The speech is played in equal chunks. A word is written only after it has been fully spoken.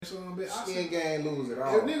son, bitch. Skin Game lose it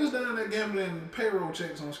all. If niggas down there gambling payroll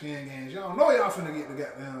checks on Skin Games, y'all know y'all finna get the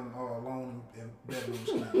goddamn loan and bedroom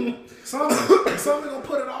scheme. Somebody gonna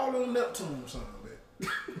put it all on Neptune, son, bitch.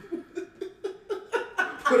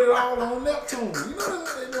 Put it all on Neptune. You know what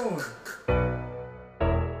they doing.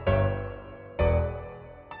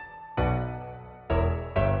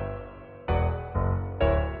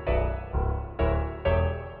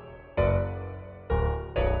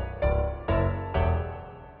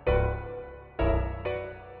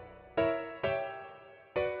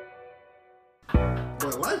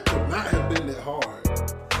 But life could not have been that hard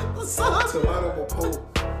to light up a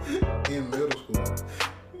pope in middle school.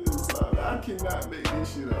 Son, I cannot make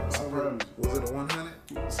this shit up. I promise. Was it a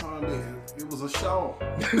 100? Son, it was a show.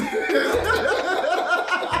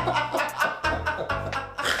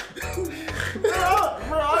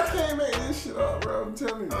 Bro, I can't make this shit up, bro. I'm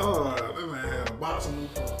telling you. Oh, that man had a box of,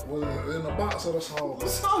 was it in the box of the salt?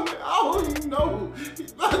 Son, I don't even know.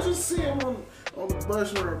 I just see him on the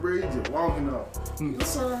bus run, bro. He just walking up.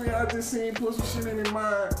 Son, I just seen him put some shit in his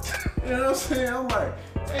mind. You know what I'm saying? I'm like,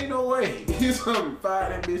 ain't no way. He's gonna fire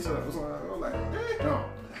that bitch up. So I'm like, damn.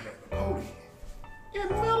 Cody. In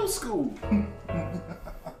middle school.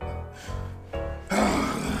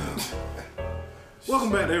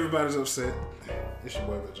 Welcome back to Everybody's Upset. It's your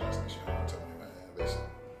boy, Bill Johnson. It's your homie, Tony, man. Listen.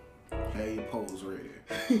 Hey, pose ready.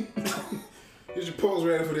 Get your polls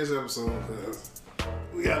ready for this episode, because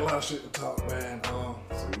we got a lot of shit to talk, man.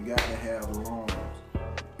 So you got to have the longs.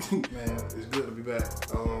 Man, it's good to be back.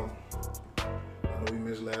 I know we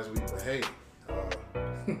missed last week, but hey,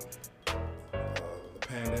 the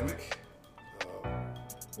pandemic,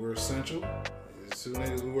 we're essential. It's two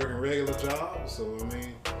niggas who working regular jobs, so I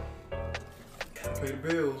mean, gotta pay the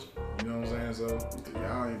bills. You know what I'm saying? So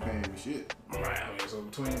y'all ain't paying me shit. right. I mean, so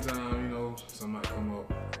between time, you know, somebody come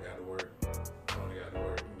up, I got to work. Tony got to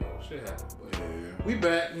work. You know, shit happens. But Yeah. we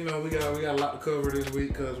back. You know, we got a lot to cover this week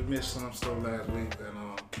because we missed some stuff last week, and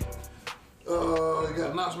you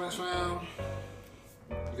got announcements, fam?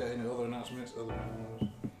 You got any other announcements other than those?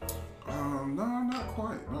 No, not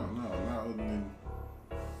quite. No, not other than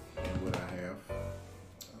what I have.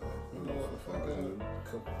 You know what? I got a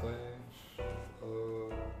couple things.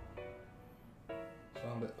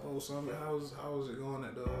 Sunday, how is it going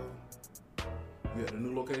at the? You at the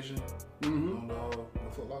new location on the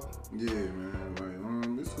Foot Locker? Yeah, man.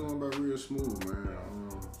 Like, it's going by real smooth, man.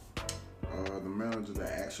 The manager, the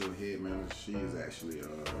actual head manager, she is actually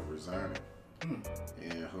resigning,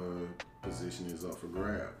 and her position is up for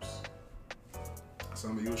grabs.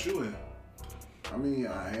 Somebody you a shoe in? I mean,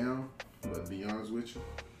 I am, but to be honest with you,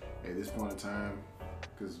 at this point in time,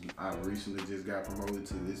 because I recently just got promoted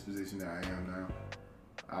to this position that I am now,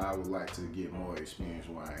 I would like to get more experience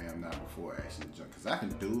where I am now before I actually jump. Because I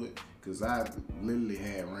can do it, because I literally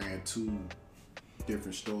ran 2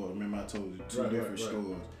 different stores. Remember I told you 2 different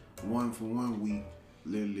stores. One for 1 week,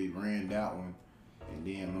 literally ran that one, and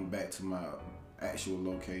then I'm back to my actual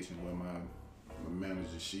location where my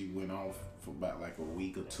manager, she went off for about like a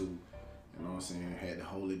week or 2. You know what I'm saying? Had to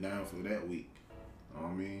hold it down for that week. You know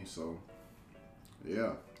what I mean? So,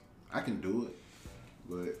 yeah, I can do it,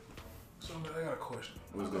 but... So I got a question.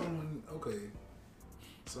 What's that? Okay.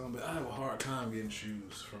 So I have a hard time getting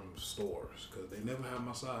shoes from stores because they never have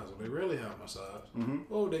my size, or they rarely have my size.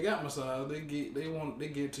 Oh, they got my size. They get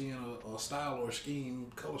to you in a style or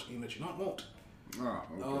color scheme that you don't want.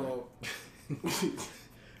 Oh, okay.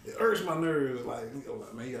 It irks my nerves. Like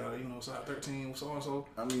man, you got size 13, so and so.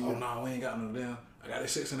 I mean, no, we ain't got none of them. I got a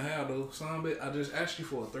 6.5 though. Son, I just asked you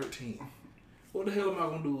for a 13. What the hell am I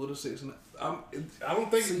gonna do with a 6.5? I don't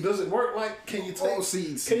think does it work. Like, can you take? Oh,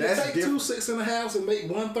 see, can you that's take different. 2 6.5s and make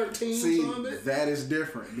one 13? See, that is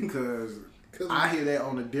different because I hear that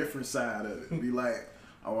on a different side of it. Be like,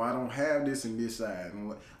 oh, I don't have this in this side. And I'm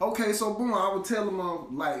like, okay, so boom, I would tell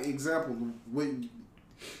them like example.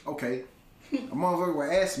 Okay, a motherfucker would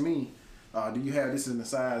ask me, do you have this in the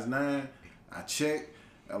size 9? I check.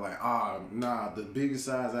 I'm like, nah, the biggest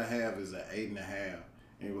size I have is an 8.5.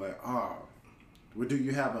 And you're like, well, do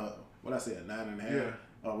you have a 9.5? Yeah.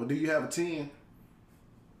 Well, do you have a 10?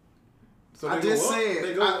 So I just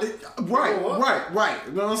said, right. You know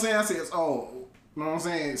what I'm saying? I said, you know what I'm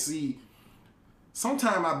saying? See,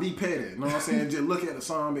 sometimes I be petty. You know what I'm saying? Just look at the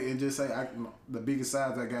song and just say, the biggest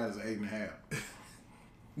size I got is an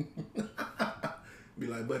 8.5. Be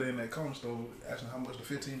like, but in that corner store, asking how much the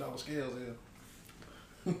 $15 scales is.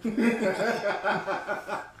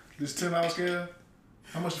 This $10 scale?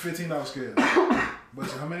 How much the $15 scale? But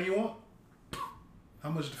how many you want? How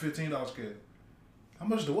much the $15 scale? How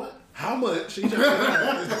much the what? How much? She just is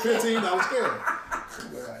the $15 scale.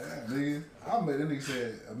 Like, yeah, nigga. I bet that nigga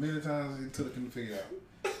said a million times until they couldn't figure it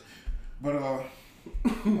out. But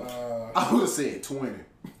I would have said 20.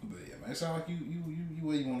 But yeah, man, it sounds like you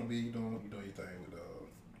where you want to be. You doing your thing with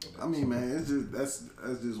I mean, man, it's just that's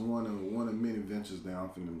just one of many ventures that I'm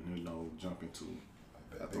finna jump into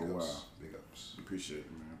after a while. Big ups. Appreciate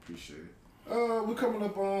it, man. Appreciate it. We're coming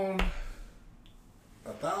up on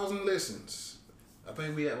 1,000 listens. I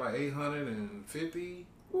think we had like 850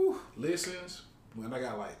 listens. When I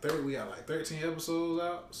got like 30, we got like 13 episodes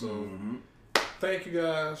out. So thank you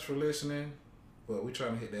guys for listening. But we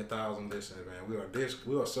trying to hit that 1,000 listeners, man.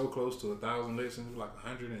 We are so close to 1,000 listens, like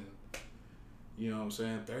 100 and, you know what I'm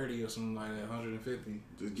saying, 30 or something like that, 150.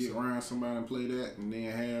 Just get around somebody and play that, and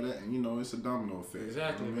then have that, and it's a domino effect.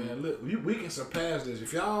 Exactly, you know man. Look, we can surpass this.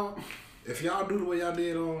 If y'all do the way y'all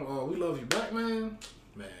did on We Love You Black, man,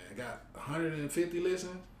 got 150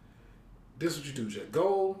 listens. This is what you do, just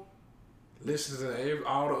go listen to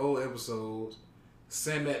all the old episodes,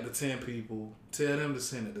 send that to 10 people, tell them to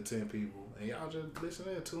send it to 10 people, and y'all just listen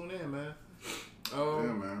in, tune in, man. Yeah,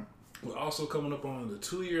 man. We're also coming up on the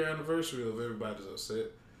 2-year anniversary of Everybody's Upset.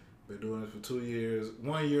 Been doing this for 2 years,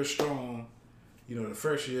 1 year strong. The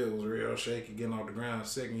first year was real shaky, getting off the ground.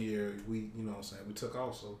 Second year, we took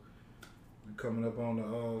off. So we're coming up on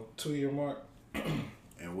the 2-year mark.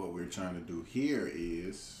 And what we're trying to do here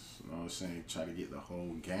is, try to get the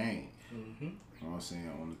whole gang. On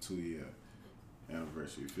the 2-year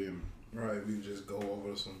anniversary, you feel me? Right, we just go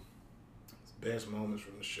over some best moments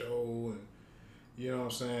from the show and,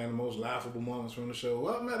 the most laughable moments from the show.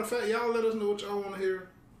 Well, matter of fact, y'all let us know what y'all want to hear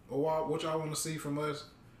or what y'all want to see from us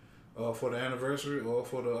for the anniversary or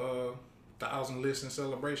for the 1,000 listen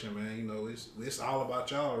celebration, man. It's all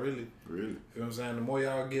about y'all, really. Really. You know what I'm saying? The more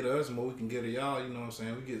y'all get us, the more we can get of y'all, you know what I'm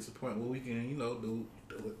saying? We get to the point where we can, do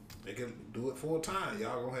it. They can do it full time.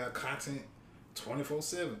 Y'all gonna have content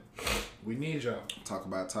 24/7. We need y'all. Talk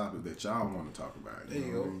about topics that y'all want to talk about. There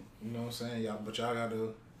you go. You know what I'm saying? Y'all got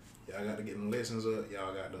to get them lessons up.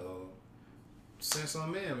 Y'all got to send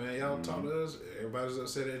some in, man. Y'all talk to us. Everybody's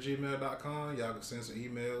upset at gmail.com. Y'all can send some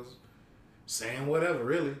emails saying whatever,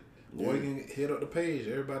 really. Yeah. Or you can hit up the page.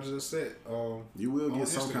 Everybody's upset. You will get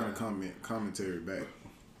some kind of commentary back.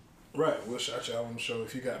 Right. We'll shout y'all on the show.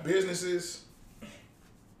 If you got businesses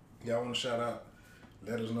y'all want to shout out,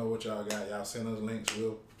 let us know what y'all got. Y'all send us links.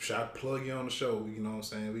 We'll plug you on the show. You know what I'm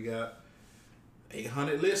saying? We got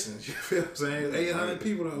 800 listens. You feel what I'm saying? 800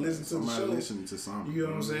 people don't listen to the show. Listening to something. You know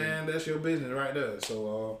what I'm saying? That's your business right there.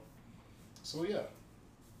 So yeah.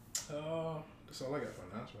 That's all I got for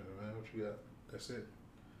announcement, man. What you got? That's it.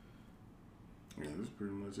 Yeah, that's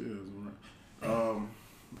pretty much it. Right.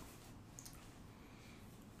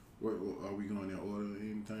 What are we going in order?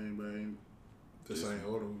 Anything, man? The same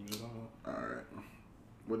order we just on. All right.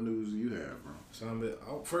 What news do you have, bro?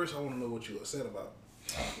 First, I want to know what you upset about.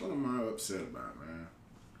 What am I upset about, man?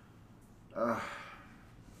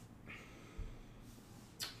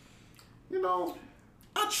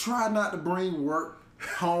 I try not to bring work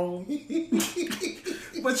home,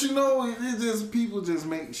 but it just people just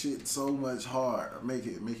make shit so much hard. Make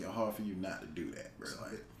it hard for you not to do that, bro.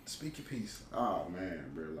 Like, speak your piece. Oh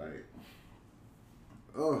man, bro. Like,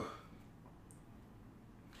 oh.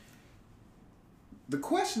 The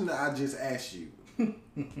question that I just asked you,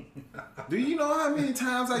 do you know how many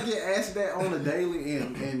times I get asked that on a daily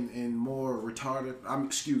and more retarded,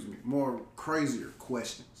 more crazier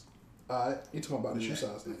questions? You talking about the shoe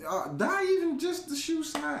size thing? Not even just the shoe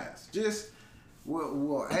size. Just,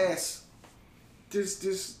 we'll ask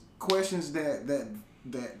just questions that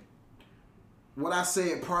what I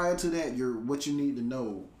said prior to that, what you need to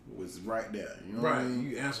know was right there. You know what I mean?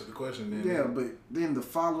 You answered the question then. Yeah, but then the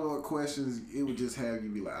follow-up questions, it would just have you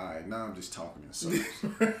be like, all right, now I'm just talking in circles.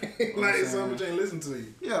 Like somebody ain't listen to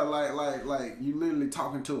you. Yeah, like you literally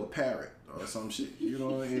talking to a parrot or some shit,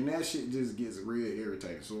 and that shit just gets real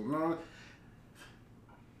irritating. So,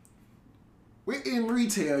 in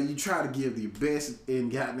retail, you try to give the best in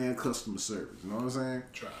goddamn customer service. You know what I'm saying?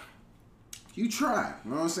 You try.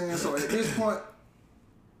 You know what I'm saying? So at this point,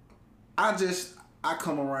 I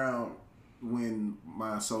come around when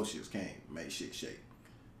my associates came, make shit shake.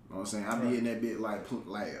 You know what I'm saying? I be in that bit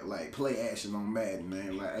like play action on Madden,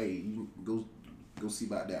 man. Like, hey, you go see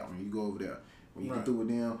about that one. You go over there. When you get through with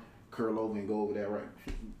them, curl over and go over there, right?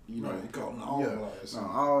 You call them all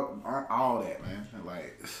that, man.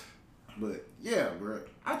 Like, but yeah, bro.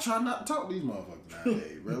 I try not to talk to these motherfuckers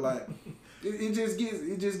nowadays, bro. Like, it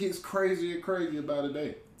just gets crazier and crazier by the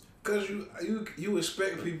day. Cause you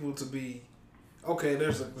expect people to be. Okay,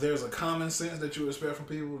 there's a common sense that you expect from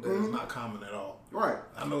people that is not common at all. Right.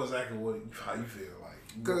 I know exactly how you feel. Like,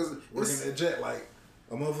 because working at Jet, like,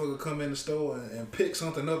 a motherfucker come in the store and pick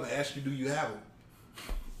something up and ask you, do you have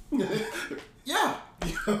them? Yeah.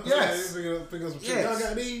 You know what Yes. I'm saying? Pick up some shit. Yes. Y'all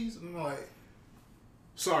got these? And I'm like,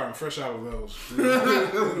 sorry, I'm fresh out of those.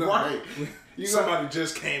 Right. Somebody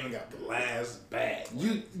just came and got the last bag.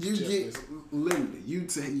 You get literally you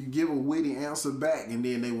give a witty answer back and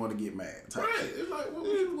then they want to get mad. Right. It's like,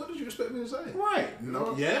 what did you expect me to say? Right.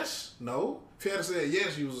 No. Yes. No. If you had said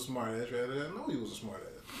yes, you was a smart ass. If you had said no, you was a smart ass.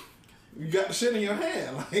 You got the shit in your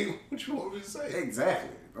hand. Like, what you want me to say? Exactly.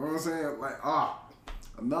 You know what I'm saying? Like,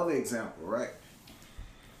 another example, right?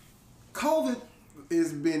 COVID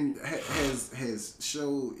has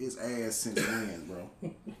showed its ass since when, bro?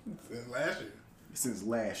 Since last year. Since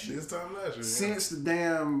last year. This time last year. Since the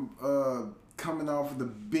damn coming off of the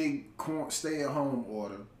big stay-at-home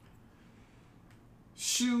order,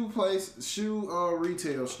 shoe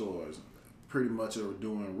retail stores pretty much are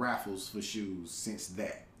doing raffles for shoes since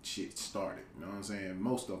that shit started. You know what I'm saying?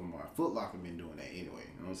 Most of them are. Foot Locker been doing that anyway.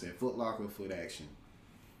 You know what I'm saying? Foot Locker, Foot Action,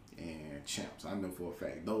 and Champs. I know for a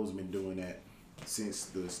fact those have been doing that since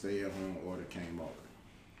the stay-at-home order came over.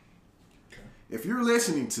 Okay. If you're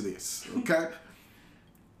listening to this, okay,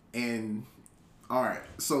 and all right,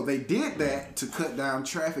 so they did that to cut down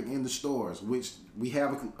traffic in the stores, which we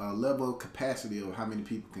have a level of capacity of how many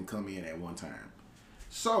people can come in at one time.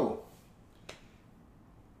 So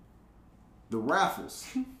the raffles.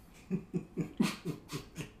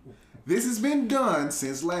 This has been done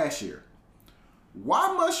since last year.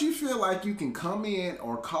 Why must you feel like you can come in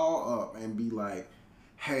or call up and be like,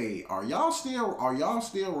 "Hey, are y'all still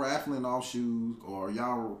raffling off shoes, or are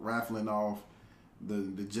y'all raffling off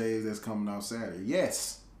the J's that's coming out Saturday?"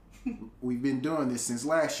 Yes, we've been doing this since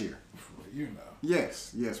last year. You know.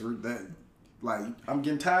 Yes, I'm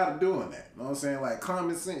getting tired of doing that. You know what I'm saying? Like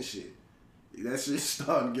common sense shit. That shit's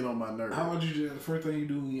starting to get on my nerves. How would you the first thing you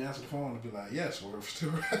do when you answer the phone is be like, "Yes, we're still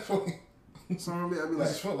raffling." So I'll be like,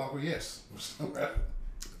 "This is Foot Locker, yes, we're still raffling."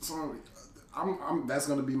 So I'm that's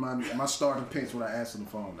gonna be my starting pinch when I answer the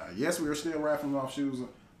phone now. Yes, we are still raffling off shoes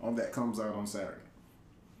on that comes out on Saturday.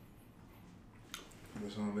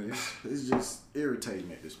 It's just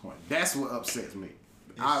irritating at this point. That's what upsets me.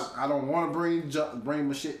 I don't want to bring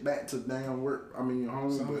my shit back to damn work. I mean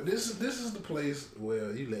home. So, but this is the place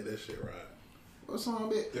where you let that shit ride. What's on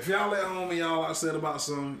bit? If y'all at home and y'all upset about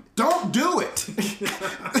something, don't do it.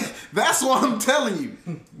 That's what I'm telling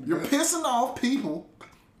you. You're pissing off people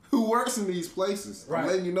who works in these places. Right. I'm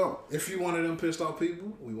letting you know. If you one of them pissed off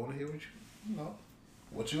people, we want to hear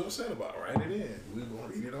what you upset about. Write it in. We're gonna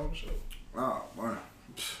read it on the show. Oh man.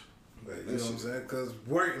 But you know what I'm saying?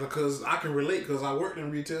 Because I can relate because I worked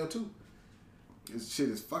in retail too. This shit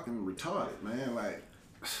is fucking retarded, man. Like,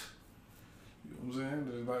 you know what I'm saying?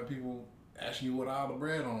 There's like people asking you what aisle the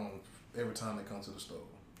bread on every time they come to the store.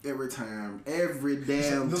 Every damn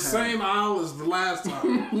the time. Same aisle as the last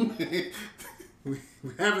time. we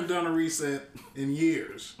haven't done a reset in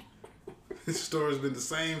years. This store has been the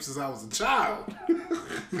same since I was a child.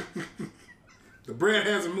 The bread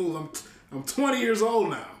hasn't moved. I'm 20 years old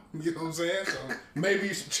now. You know what I'm saying? So maybe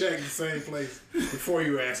you should check the same place before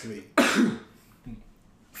you ask me.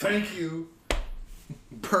 Thank you.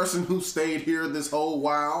 Person who stayed here this whole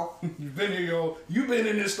while. You've been here, you've been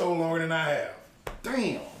in this store longer than I have.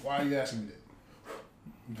 Damn. Why are you asking me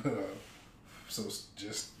that? So it's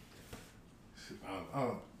just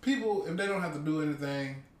people, if they don't have to do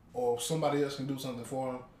anything, or somebody else can do something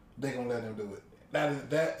for them, they gonna let them do it.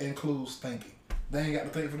 That includes thinking. They ain't got to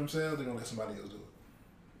think for themselves. They're gonna let somebody else do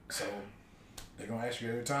it. So they're gonna ask you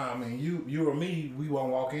every time. I mean, you or me, we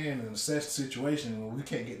won't walk in and assess the situation when we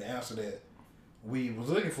can't get the answer that we was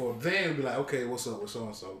looking for. Then we'll be like, okay, what's up with so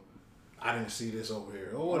and so? I didn't see this over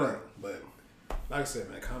here or whatever. Right. But like I said,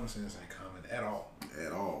 man, common sense ain't common at all.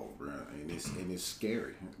 At all, bro. And it's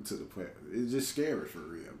scary to the point. It's just scary for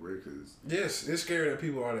real, bro. Cause yes, it's scary that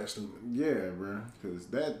people are that stupid. Yeah, bro. Cause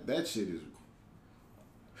that shit is.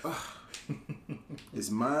 It's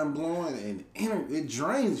mind blowing and it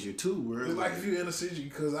drains you too, bro. It's like if you're in a situation,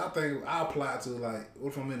 because I think I apply to like,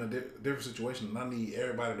 what if I'm in a different situation and I need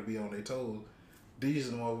everybody to be on their toes?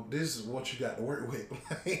 This is what you got to work with.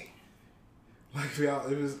 Like if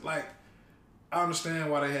it's like, I understand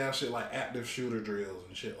why they have shit like active shooter drills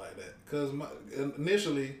and shit like that. Because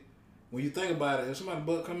initially, when you think about it, if somebody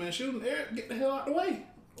butt come in shooting, get the hell out the way.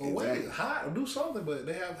 Or exactly. Wait, hide or do something. But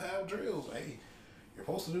they have drills. Hey, you're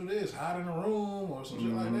supposed to do this, hide in a room or some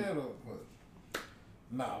shit like that. But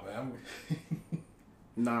nah, man.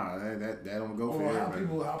 Nah, that don't go for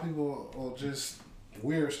everybody. How people or just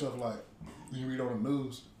weird stuff like you read on the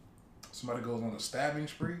news, somebody goes on a stabbing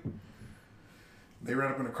spree. They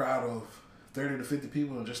run up in a crowd of 30 to 50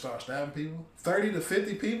 people and just start stabbing people. 30 to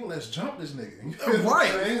 50 people, let's jump this nigga.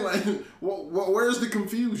 Right, man. Like, where's the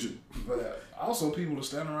confusion? But also people to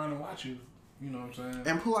stand around and watch you. You know what I'm saying?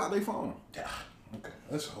 And pull out their phone. Yeah. Okay.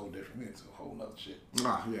 That's a whole different. We into a whole nother shit.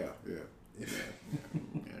 Ah, yeah.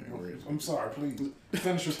 I'm sorry, please.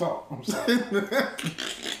 Finish your thought. I'm sorry.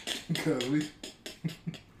 Because we...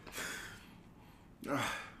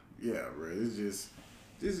 yeah, bro. It's just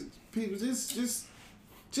people,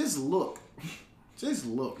 just look. Just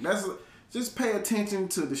look. Just pay attention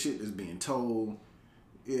to the shit that's being told.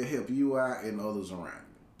 It'll help you out and others around you.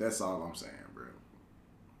 That's all I'm saying, bro.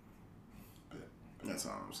 That's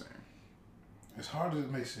all I'm saying. As hard as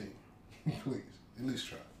it may seem, please, at least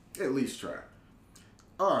try. At least try.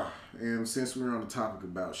 And since we're on the topic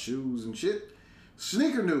about shoes and shit,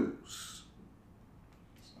 sneaker news.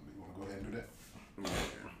 Somebody want to go ahead and do that? Yeah.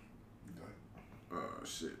 Go ahead.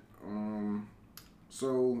 Shit.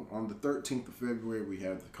 So on the 13th of February, we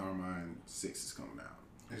have the Carmine 6s coming out.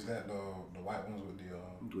 Is that the white ones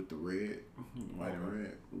with the red, white and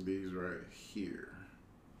red? These right here.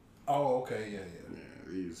 Oh, okay, yeah. Yeah,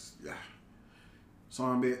 these. Yeah. So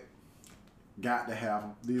I'm bit. Got to have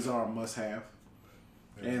them. These are a must-have,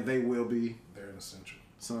 and they will be. They're an essential.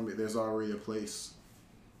 There's already a place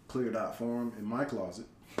cleared out for them in my closet.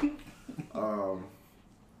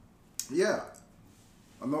 Yeah.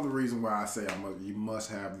 Another reason why I say you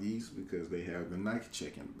must have these because they have the Nike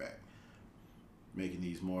check in the back, making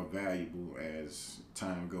these more valuable as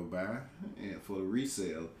time go by, and for the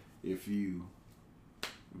resale, if you,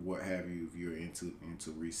 what have you, if you're into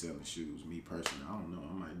reselling shoes. Me personally, I don't know.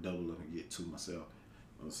 I might double up and get two myself. You know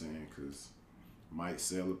what I'm saying? Because might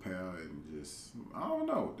sell a pair and just, I don't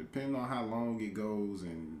know. Depending on how long it goes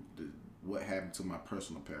and what happened to my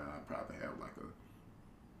personal pair, I'd probably have like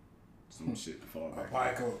some shit to fall back. A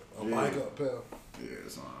bike up pair. Yeah,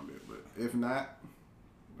 it's on a bit. But if not,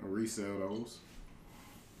 I'll resell those.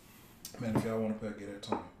 Man, if y'all want a pair, get that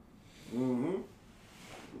to me. Mm-hmm.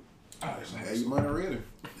 All right, so have your money ready.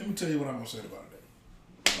 Let me tell you what I'm going to say about that.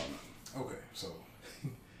 Okay, so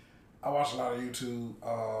I watch a lot of YouTube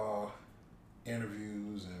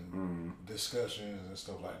interviews and discussions and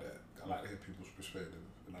stuff like that. I like to hear people's perspective,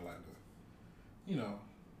 and I like to,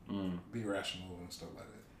 be rational and stuff like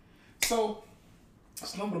that. So, I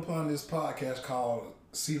stumbled upon this podcast called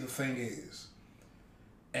See the Thing Is.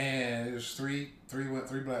 And it was three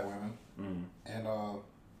black women. And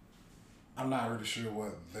I'm not really sure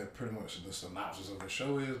what pretty much the synopsis of the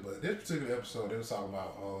show is, but this particular episode, they was talking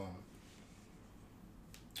about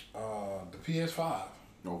the PS5.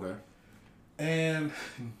 Okay. And,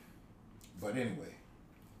 but anyway,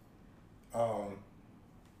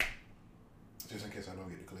 just in case I don't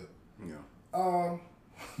get the clip. Yeah.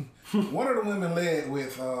 One of the women led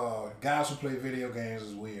with guys who play video games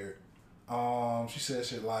is weird. She said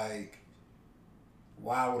shit like,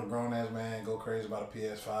 why would a grown ass man go crazy about a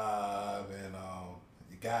PS5? And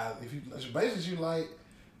guys, if you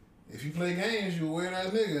play games, you a weird ass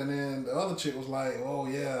nigga. And then the other chick was like, oh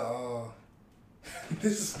yeah,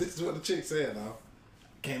 this is what the chick said. Now,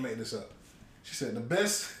 can't make this up. She said the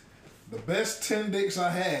best 10 dicks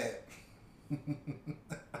I had.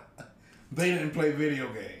 They didn't play video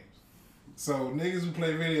games. So niggas who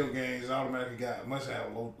play video games automatically must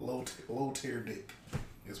have a low tier dick,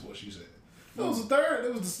 is what she said. That was the third.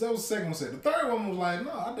 That was the second one said. The third one was like,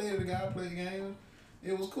 no, I dated a guy who played games.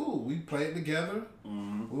 It was cool. We played together.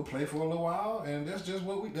 We'll play for a little while, and that's just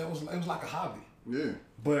what it was like a hobby. Yeah.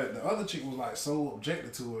 But the other chick was like so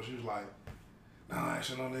objected to her. She was like, nah, I ain't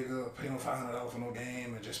sure no nigga pay no $500 for no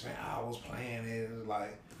game and just spend hours playing it. It was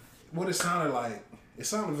like, what it sounded like. It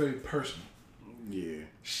sounded very personal. Yeah.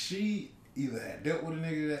 She either had dealt with a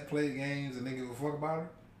nigga that played games and didn't give a fuck about her,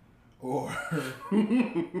 or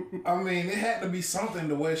I mean, it had to be something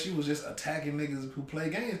to where she was just attacking niggas who play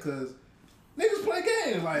games because niggas play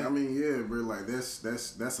games. Like, I mean, yeah, bro, like that's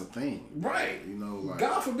a thing, right? You know, like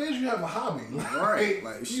God forbid you have a hobby, right?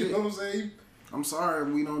 Like shit. You know what I'm saying? I'm sorry,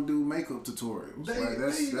 we don't do makeup tutorials.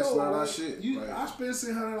 That's not our shit. I spent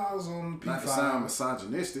 $600 on P5. Not to sound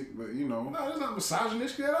misogynistic, but you know. No, it's not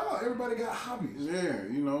misogynistic at all. Everybody got hobbies. Yeah,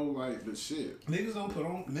 you know, like the shit. Niggas don't put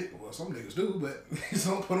on well, some niggas do, but niggas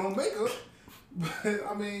don't put on makeup. But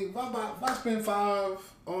I mean, if I spend $5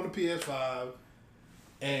 on the PS5,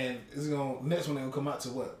 and it's next one gonna come out to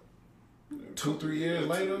what? 2-3 years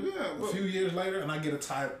later, a few years later, and I get a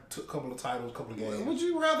couple of titles, couple of games. Would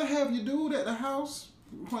you rather have your dude at the house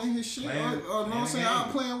playing his shit, or know what I'm saying, out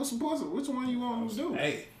playing with some pussy? Which one you want him to do?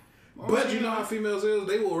 Hey, but you know how females is,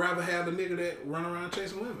 they will rather have the nigga that run around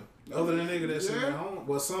chasing women, other than the nigga that's sitting at home.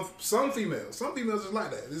 Well, some females is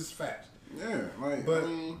like that. This is facts. Yeah, like, but I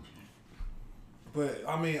mean, But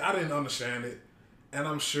I mean, I didn't understand it, and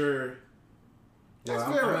I'm sure That's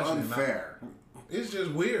I'm very actually unfair. It's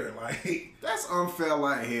just weird. Like, That's unfair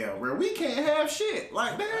like hell, bro. We can't have shit.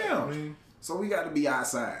 Like, damn. I mean, So we got to be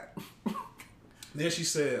outside. then she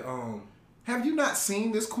said, Have you not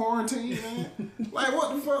seen this quarantine, man? Like,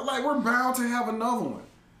 what the fuck? Like, we're bound to have another one.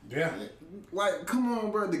 yeah. Like, come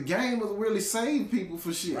on, bro. The game was really save people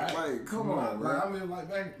for shit. Right. Like, come on, bro. Like, I mean, like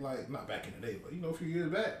back, like not back in the day, but you know, a few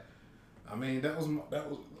years back. I mean,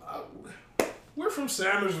 we're from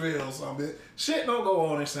Sandersville, so shit don't go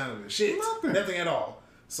on in Sandersville. Shit, nothing at all.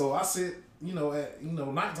 So I sit, you know, at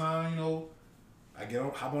nighttime, you know, I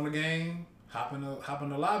hop on the game, hop in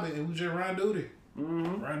the lobby, and we just run duty.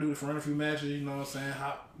 Mm-hmm. Run duty for run a few matches. You know what I'm saying?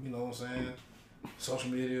 Hop, you know what I'm saying?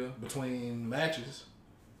 Social media between matches.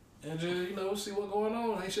 And just, see what's going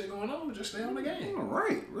on. Ain't shit going on. Just stay on the game.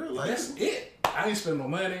 Right. Really. That's it. I ain't spend no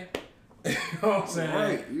money. You know what I'm saying?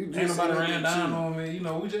 Right. You just ain't nobody ran chilling. down on me. You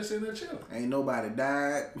know, we just sitting there chilling. Ain't nobody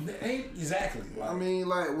died. Ain't exactly. Like, I mean,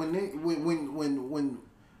 like when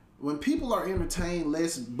people are entertained,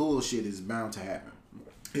 less bullshit is bound to happen.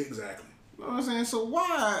 exactly. You know what I'm saying? So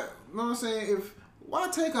why? You know what I'm saying? Why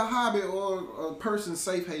take a hobby or a person's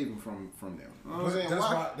safe haven from them? You know what I'm saying?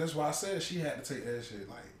 That's why I said she had to take that shit.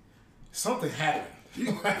 Like, something happened.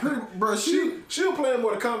 Bro, she was playing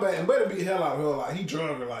Mortal Kombat and Buddy beat the hell out of her. Like, he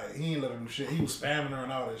drug her. Like, he ain't let her do shit. He was spamming her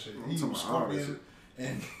and all that shit. He was scorpion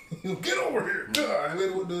and get over here. And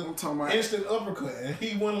then with the instant uppercut, and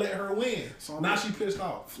he wouldn't let her win. So now she pissed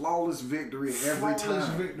off. Flawless victory every time. Flawless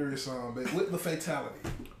victory, son, but with the fatality.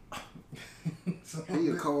 He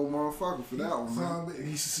a cold motherfucker for that one, man.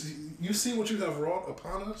 You see what you have wrought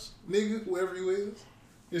upon us, nigga, whoever you is?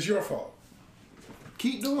 It's your fault.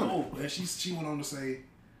 Keep doing it. Oh, and she went on to say,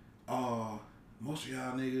 most of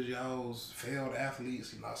y'all niggas, y'all's failed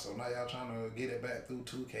athletes, so now y'all trying to get it back through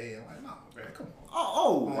 2K. I'm like, nah, man, come on.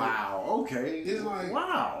 Oh, like, wow, okay. It's like,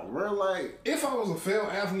 wow, we're like, if I was a failed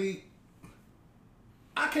athlete,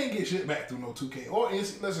 I can't get shit back through no 2K. Or,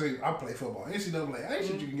 let's say I play football, NCAA, ain't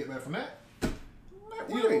shit you can get back from that.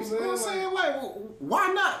 You know what I'm saying? Like,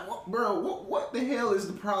 why not? Bro, what the hell is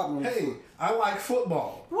the problem? Hey, I like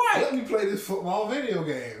football. Right. Let me play this football video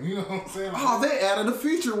game. You know what I'm saying? Like, they added a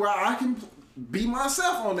feature where I can be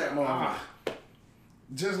myself on that moment.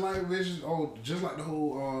 Just like the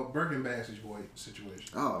whole Birkin bag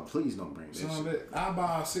situation. Oh, please don't bring this shit. I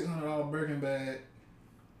buy a $600 Birkin bag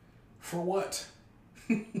for what?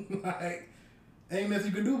 Like, ain't nothing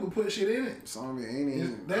you can do but put shit in it. I don't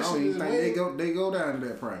even think they go down to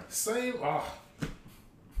that price. Same.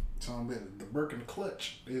 The Birkin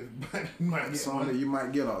clutch. You might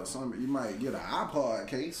get an iPod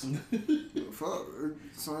case. Fuck.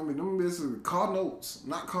 Them is car notes.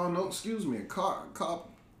 Not car notes. Excuse me. Car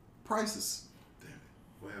prices. Damn it.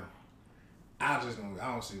 Well, I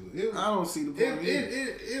don't see it. I don't see the point.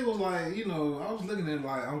 It was like, I was looking at it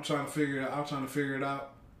like I'm trying to figure it out.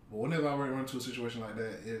 But whenever I run into a situation like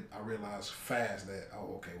that, I realized fast that,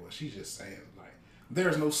 okay, well, she's just saying, like,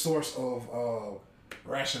 there's no source of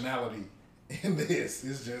rationality in this.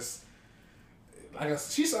 It's just, like,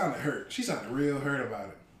 she sounded hurt. She sounded real hurt about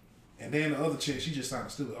it. And then the other chick, she just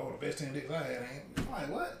sounded stupid. Oh, the best 10 dicks I had ain't. I'm like,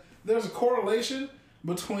 what? There's a correlation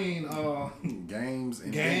between games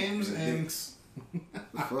and dicks.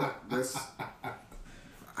 Fuck, that's...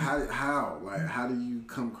 How? Like, how do you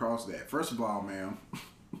come across that? First of all, ma'am...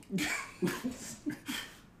 You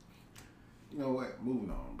know what?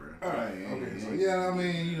 Moving on, bro. All right. Okay. So yeah, I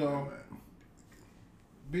mean,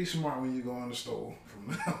 be smart when you go in the store from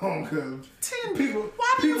now on, because 10 people.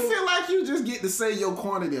 Why do you feel like you just get to say your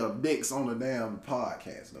quantity of dicks on the damn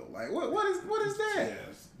podcast though? Like, what is that?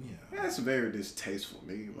 Yeah. That's very distasteful,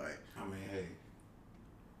 nigga. Like, I mean, hey,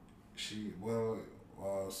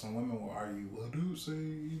 some women will argue, well, dude say,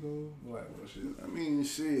 like, well, shit. I mean,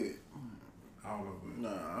 shit. I don't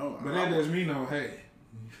know, but but that lets me know, hey,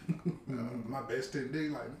 my best 10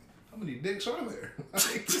 dicks, like, how many dicks are there?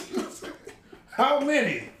 How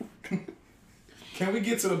many? Can we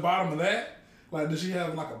get to the bottom of that? Like, does she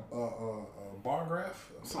have like a bar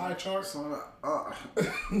graph, a pie chart of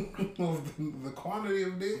the quantity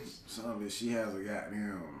of dicks? Some of it, she has a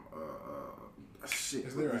goddamn shit.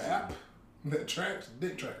 Is there an app that tracks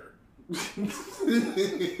dick tracker?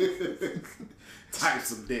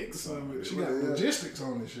 Types of dicks. She got logistics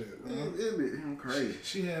on this shit. It'd be crazy.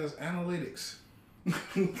 She has analytics.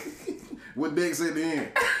 What dicks at the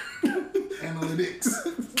end? Analytics.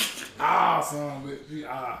 Son, bitch.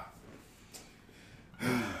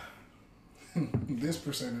 This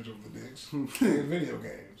percentage of the dicks in video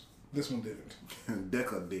games. This one didn't.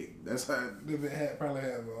 Deca dick. That's how. Probably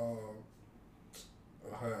have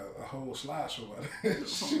a whole slideshow about that.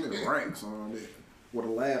 Some little ranks on it with a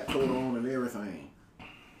lab coat on and everything.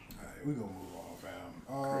 Alright, we gonna move on,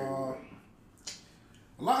 fam.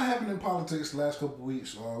 A lot happened in politics the last couple of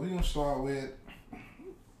weeks. We gonna start with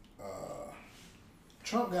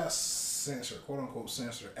Trump got censored, quote unquote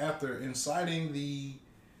censored, after inciting the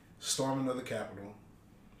storming of the Capitol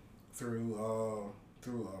through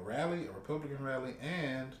a rally, a Republican rally,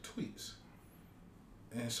 and tweets.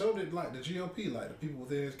 And so did like the GOP, like the people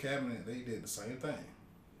within his cabinet, they did the same thing.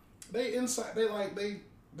 They incited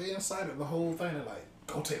the whole thing. They're like,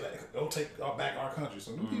 go take back our country.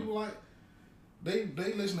 So the people like they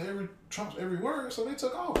listen to Trump's every word, so they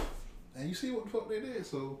took off. And you see what the fuck they did.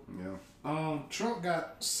 So Trump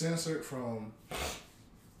got censored from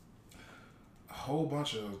a whole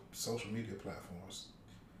bunch of social media platforms.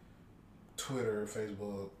 Twitter,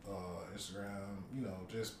 Facebook, Instagram,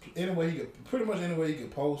 just pretty much any way he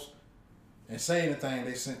could post and say anything,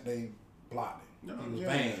 they blocked it. He was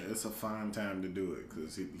banned. It's a fine time to do it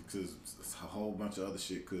because a whole bunch of other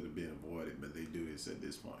shit could have been avoided, but they do this at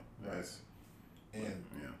this point. Right.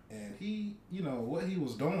 And he, what he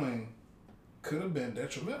was doing could have been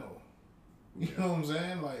detrimental. You know what I'm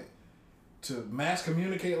saying? Like, to mass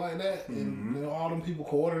communicate like that and all them people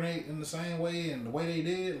coordinate in the same way and the way they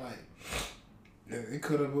did, like, it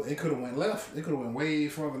could have went left. It could have went way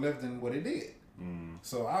further left than what it did.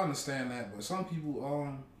 So I understand that, but some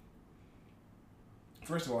people,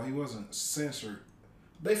 first of all, he wasn't censored.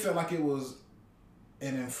 They felt like it was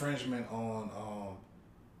an infringement on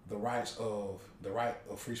the right of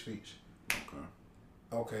free speech.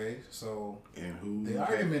 Okay, so the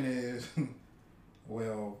argument is,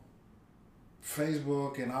 well,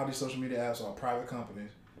 Facebook and all these social media apps are private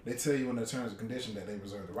companies. They tell you in their terms and conditions that they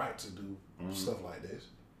reserve the right to do stuff like this.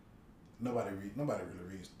 Nobody really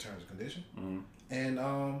reads the terms and conditions. And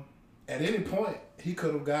at any point, he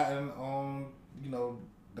could have gotten on,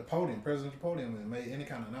 the podium, presidential podium, and made any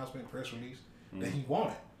kind of announcement, press release that he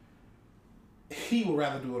wanted. He would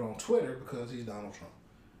rather do it on Twitter because he's Donald Trump.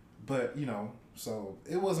 But, so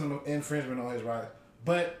it wasn't an infringement on his rights.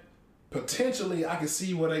 But potentially, I could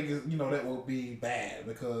see where they, that would be bad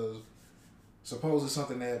because suppose it's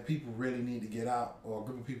something that people really need to get out, or a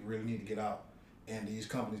group of people really need to get out, and these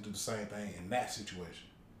companies do the same thing in that situation.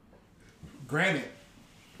 Granted,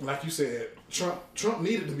 like you said, Trump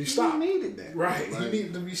needed to be stopped. He needed that. Right. He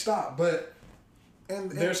needed to be stopped. But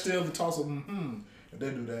there's still the toss of, if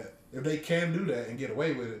they do that, if they can do that and get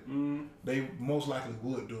away with it, they most likely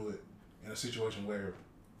would do it in a situation where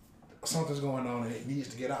something's going on and it needs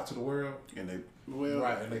to get out to the world. And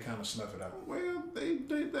they kind of snuff it out. Well, they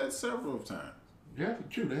did that several times. Yeah,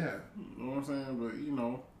 true, they have. You know what I'm saying? But,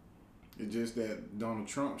 it's just that Donald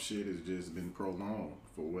Trump shit has just been prolonged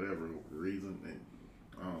for whatever reason. And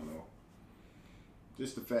I don't know.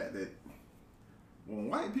 Just the fact that when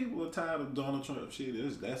white people are tired of Donald Trump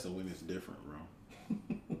shit, that's when it's different, bro.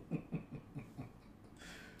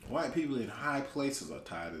 White people in high places are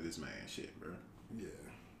tired of this man shit, bro. Yeah.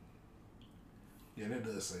 Yeah, that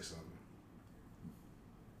does say something.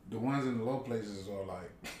 The ones in the low places are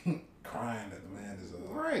like crying that the man is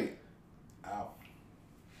right out.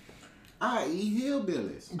 I.e.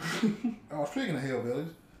 hillbillies. Speaking of hillbillies,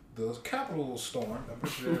 the Capitol storm. I'm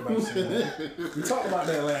pretty sure everybody's seen that. We talked about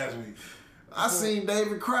that last week. I seen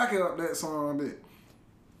David Crockett up that song a bit.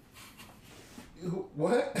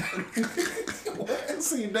 What? What? I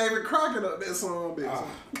seen David Crockett up that song a bit.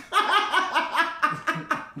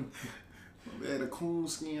 They had a coon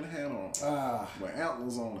skin hat on with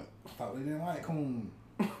antlers on it. Thought we didn't like coon.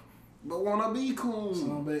 But wanna be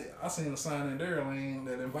coon. I seen a sign in their lane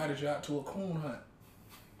that invited you out to a coon hunt.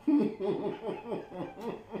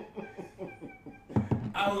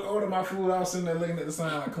 I was ordering my food. I was sitting there looking at the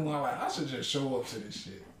sign like coon. I'm like, I should just show up to this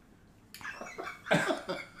shit.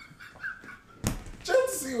 Just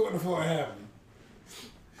to see what the fuck happened.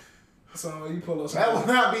 So you pull up. That would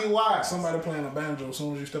not be wise. Somebody playing a banjo. As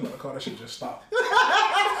soon as you step out the car, that shit just stop.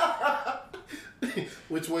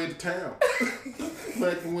 Which way to town?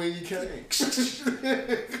 Back from where you came.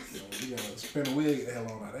 You gotta spin a wig, get the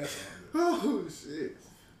hell on out. That's all good. Oh shit!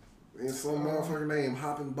 And some motherfucker named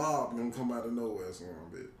Hoppin' Bob gonna come out of nowhere, son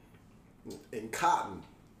of a bitch. And Cotton.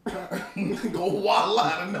 Go waddle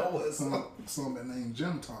out of nowhere, son. Somebody named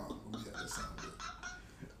Jim Tom. Yeah, that sounds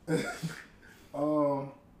good.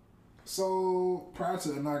 So prior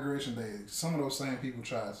to Inauguration Day, some of those same people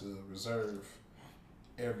tried to reserve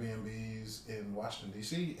Airbnbs in Washington,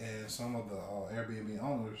 D.C., and some of the Airbnb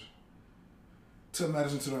owners took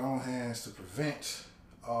matters into their own hands to prevent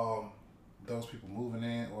those people moving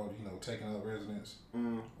in or taking up residence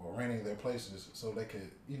or renting their places so they could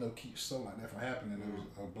keep stuff like that from happening. There was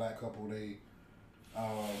a black couple, they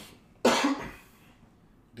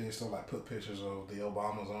did stuff like put pictures of the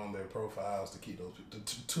Obamas on their profiles to keep those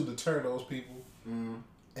to deter those people,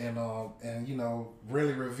 and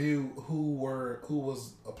really review who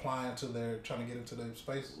was applying to their trying to get into their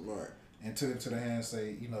spaces, right, and took it to the hand and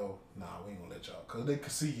say nah, we ain't gonna let y'all, because they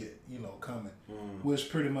could see it coming, which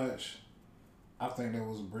pretty much I think that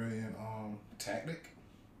was a brilliant tactic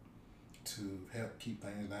to help keep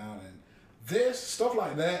things down. And this stuff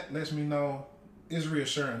like that lets me know it's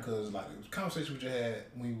reassuring, because like the conversation we just had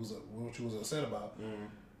when you was what you was upset about,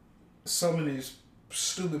 so many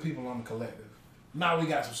stupid people on the collective. Now we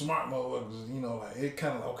got some smart motherfuckers, like it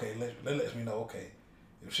kind of okay. That lets me know, okay,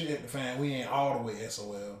 if shit hit the fan, we ain't all the way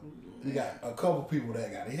SOL. We got a couple people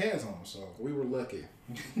that got their heads on, so we were lucky.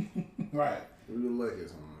 Right. We were lucky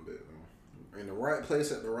some bit. In the right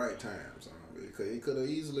place at the right time, son. It could have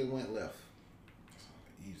easily went left.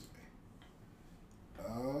 Easily.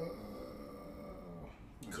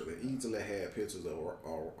 Could have easily had pictures of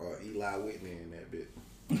Eli Whitney in that bit.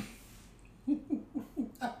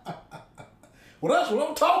 Well, that's what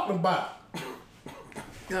I'm talking about.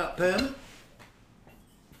 God damn it.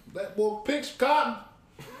 That boy picks cotton.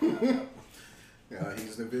 Yeah,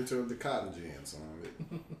 he's the inventor of the cotton gin, son.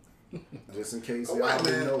 Just in case a y'all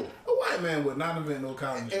didn't know. A white man would not invent no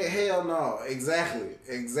cotton gin. Hell no. Exactly.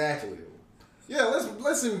 Yeah,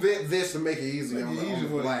 let's invent this to make it easier on the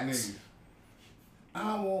blacks.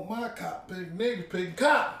 I want my cotton pick niggas picking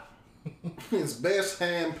cotton. It's best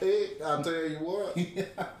hand picked, I'll tell you what.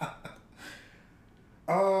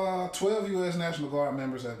 12 U.S. National Guard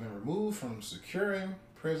members have been removed from securing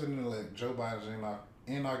President-elect Joe Biden's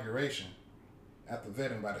inauguration after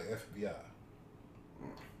vetting by the FBI.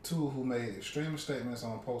 Two who made extreme statements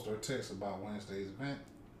on post or text about Wednesday's event.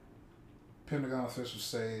 Pentagon officials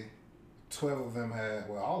say 12 of them had,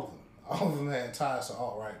 well, all of them had ties to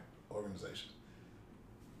alt-right organizations.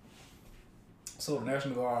 So the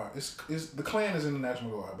National Guard, it's the Klan is in the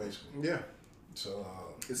National Guard, basically. Yeah. So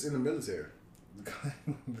it's in the military.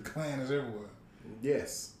 The Klan is everywhere.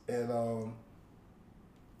 Yes. And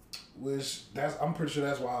I'm pretty sure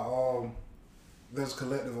that's why there's a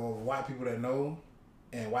collective of white people that know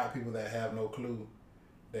and white people that have no clue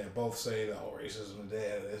that both say that racism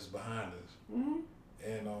is behind us. Mm-hmm.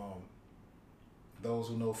 And those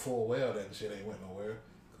who know full well that the shit ain't went nowhere.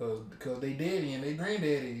 Cause they daddy and they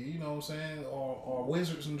granddaddy, you know what I'm saying, or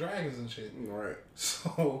wizards and dragons and shit. Right.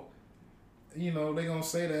 So, they gonna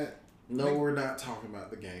say that. No, we're not talking about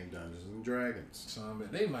the game Dungeons and Dragons. Some,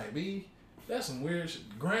 they might be. That's some weird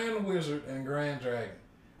shit. Grand Wizard and Grand Dragon.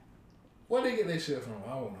 Where they get their shit from?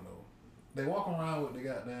 I wanna know. They walk around with the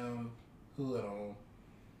goddamn hood on.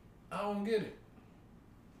 I don't get it.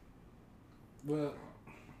 But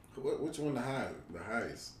which one the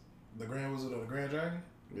highest? The Grand Wizard or the Grand Dragon?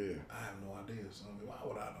 Yeah. I have no idea, son. Why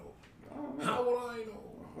would I know? How would I know?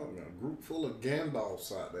 A group full of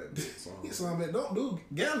Gandalfs out that bitch, son. Don't do.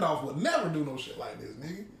 Gandalf would never do no shit like this,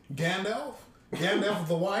 nigga. Gandalf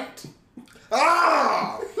the White.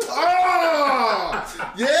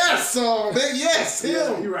 Yes, son. Yes, him.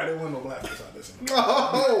 Yeah, you're right. There wasn't no black people out there.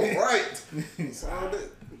 Oh, right.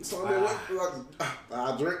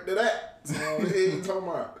 I drink to that. So what you talking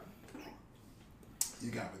about?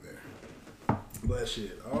 You got me there. But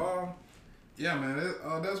shit, yeah, man.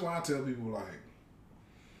 That's why I tell people, like,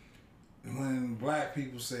 when black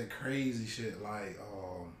people say crazy shit like,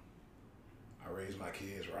 I raised my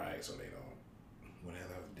kids right, so they don't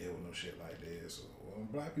whenever have to deal with no shit like this. Or when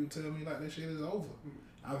black people tell me like that shit is over.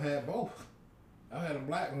 I've had both. I've had a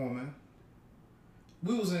black woman. I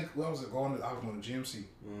was going to GMC.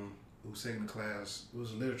 Who was taking a class. It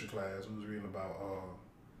was a literature class. We was reading about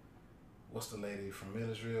what's the lady from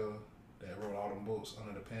Millersville that wrote all them books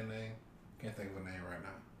under the pen name. Can't think of her name right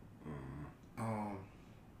now.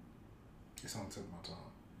 It's on the tip of my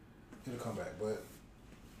tongue. It'll come back, but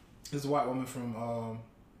it's a white woman from an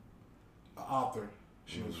author.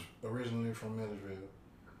 She was originally from Millersville.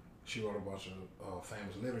 She wrote a bunch of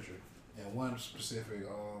famous literature, and one specific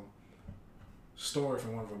story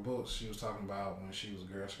from one of her books, she was talking about when she was a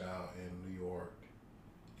Girl Scout in New York,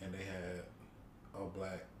 and they had a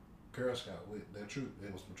black Girl Scout with their troop.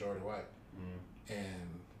 It was majority white,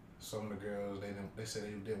 and some of the girls they said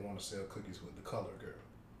they didn't want to sell cookies with the colored girl.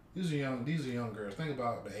 These are young girls. Think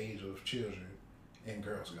about the age of children in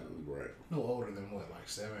Girl Scouts. Right. No older than what, like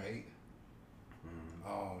 7, 8.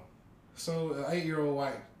 So an 8-year-old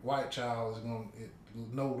white child is gonna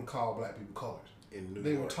know to call black people colors. In New York.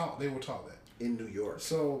 They were taught that. In New York.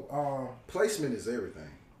 So placement is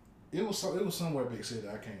everything. It was somewhere big city.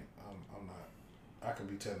 I'm not. I could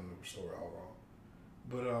be telling the story all wrong.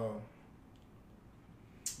 But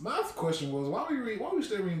my question was, why we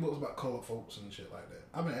still reading books about colored folks and shit like that?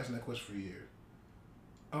 I've been asking that question for years.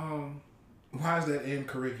 Why is that in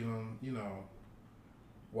curriculum? You know,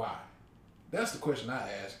 why? That's the question I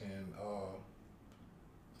ask, and I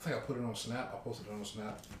think I put it on Snap. I posted it on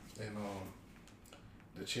Snap, and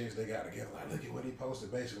the chicks they got together like, look at what he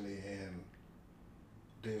posted basically, and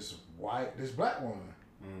this black woman,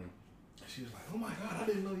 she was like, oh my God, I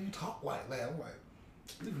didn't know you talked like that. I'm like,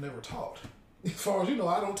 you've never talked. As far as you know,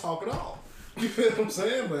 I don't talk at all. You feel what I'm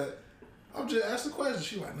saying? But I'm just asking the question.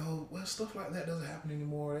 She's like, no, well, stuff like that doesn't happen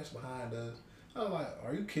anymore. That's behind us. I was like,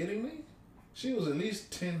 are you kidding me? She was at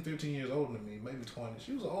least 10, 15 years older than me, maybe 20.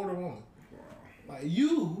 She was an older woman. Wow. Like,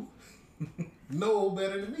 you know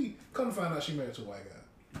better than me. Come to find out she married to a white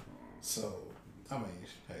guy. So, I mean,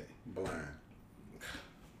 hey. Blind.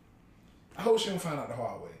 I hope she don't find out the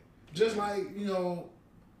hard way. Just like, you know,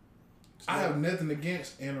 I have nothing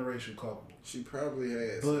against interracial couples. She probably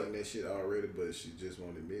had seen that shit already, but she just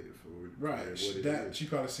won't admit it for right. What it is. She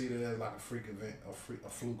probably see it as like a freak event, a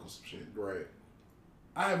fluke or some shit. Right.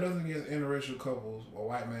 I have nothing against interracial couples, a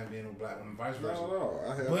white man being with a black woman, vice versa. No,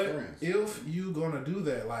 I have friends. But if you gonna do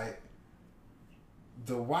that, like,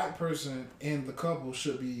 the white person in the couple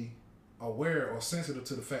should be aware or sensitive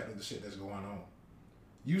to the fact of the shit that's going on.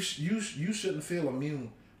 You shouldn't feel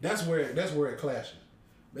immune. That's where it clashes.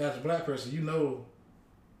 As a black person, you know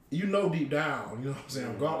deep down, you know what I'm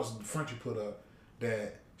saying, regardless of the front you put up,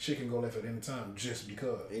 that shit can go left at any time just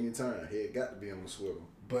because. Anytime. It got to be on the swivel.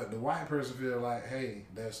 But the white person feel like, hey,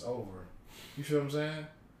 that's over. You feel what I'm saying?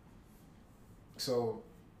 So,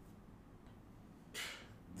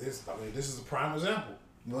 this is a prime example.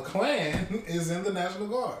 The Klan is in the National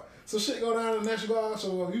Guard. So shit go down in the National Guard,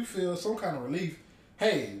 so if you feel some kind of relief,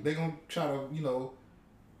 hey, they gonna try to,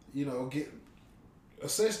 get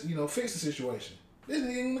assess, fix the situation. This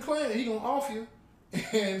nigga in the Klan, he gonna off you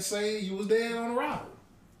and say you was dead on arrival.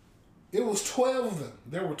 It was 12 of them.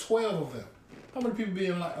 There were 12 of them. How many people be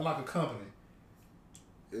in like a company?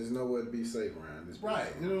 There's nowhere to be safe around this. Right.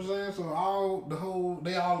 You know what I'm saying? So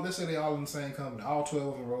let's say they all in the same company. All 12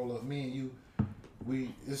 of them roll up. Me and you,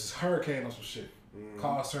 this is hurricane or some shit. Mm-hmm.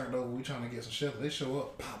 Cars turned over. We trying to get some shelter. They show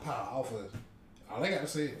up, pow, off us. All they got to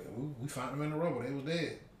say, we found them in the rubble. They was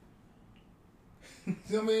dead. You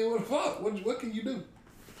know what I mean? What the fuck? What can you do?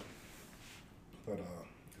 But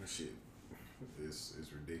that shit, it's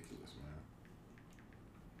ridiculous, man.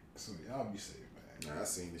 So y'all be safe, man. Nah, I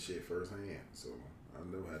seen the shit firsthand, so I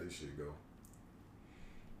know how this shit go.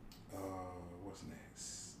 What's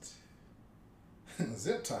next?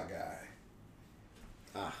 Zip tie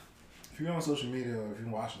guy. If you're on social media or if you're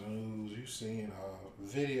watching the news, you've seen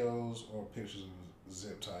videos or pictures of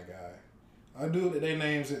Zip tie guy. A dude that they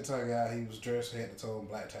named Zip tie guy, he was dressed head to toe in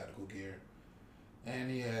black tactical gear.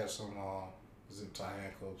 And he had some zip tie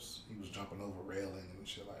handcuffs. He was jumping over railing and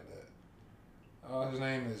shit like that. His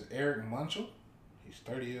name is Eric Munchel. He's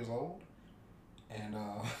 30 years old. And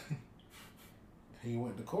he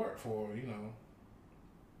went to court for,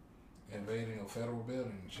 invading a federal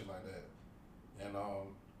building and shit like that. And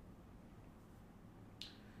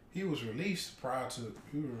he was released pre-trial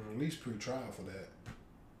for that.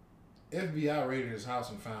 FBI raided his house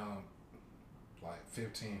and found like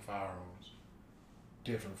 15 firearms,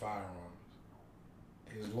 different firearms.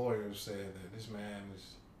 His lawyers said that this man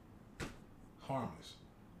is harmless.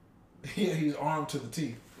 Yeah, he's armed to the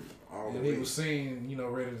teeth. And he was seen,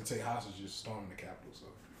 ready to take hostages storming the Capitol. So,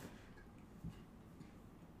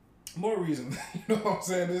 more reason, you know what I'm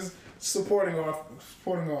saying, is supporting our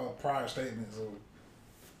prior statements of,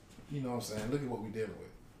 you know what I'm saying, look at what we're dealing with.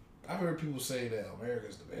 I've heard people say that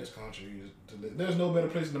America's the best country to live. There's no better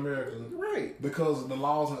place in America. Right. Because the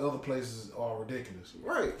laws in other places are ridiculous.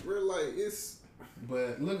 Right. We're like, it's...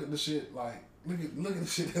 But look at the shit, like, look at the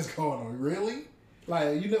shit that's going on. Really?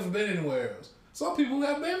 Like, you never been anywhere else. Some people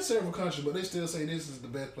have been to several countries, but they still say this is the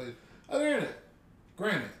best place.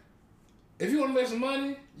 Granted, if you want to make some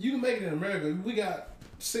money, you can make it in America. We got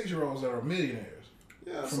 6-year-olds that are millionaires.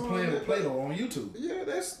 Yeah, from playing with Play-Doh on YouTube. Yeah,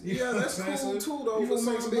 that's cool too though. For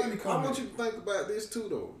some money I want you to think about this too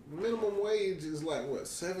though. Minimum wage is like what,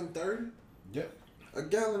 $7.30? Yep. A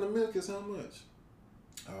gallon of milk is how much?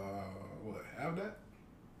 Half that?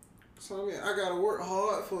 So I mean, I gotta work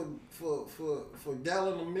hard for a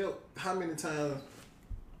gallon of milk. How many times,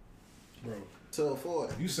 bro, to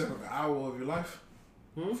afford it? You set up an hour of your life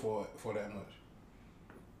for that much.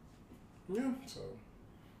 Yeah. So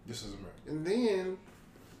this is America. And then,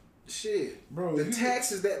 shit, bro, the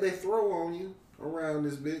taxes that they throw on you around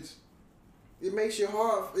this bitch. it makes you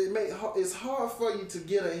hard. It's hard for you to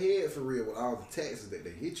get ahead for real with all the taxes that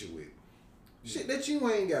they hit you with. Shit that you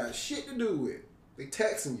ain't got shit to do with. They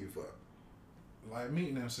taxing you for. Like Meek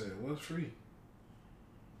and them said, what's free?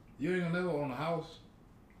 You ain't gonna never own a house.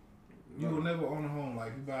 You will never own a home.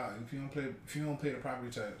 Like if you don't pay the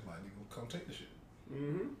property tax, like you gonna come take the shit.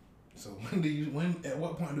 Mm-hmm. So at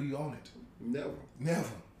what point do you own it?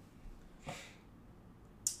 Never.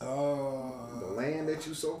 The land that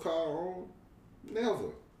you so called own,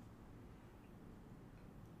 never.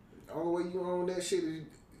 The only way you own that shit is you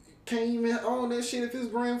can't even own that shit if it's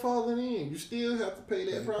grandfathered in. You still have to pay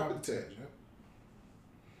that property tax. Yep.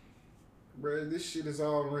 Bruh, this shit is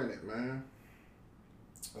all rented, man.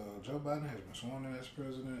 Joe Biden has been sworn in as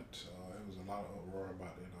president. There was a lot of uproar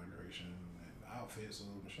about the inauguration and the outfits of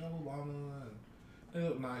Michelle Obama, and they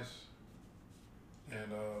look nice.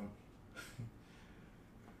 And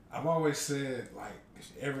I've always said, like,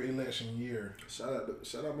 every election year. Shout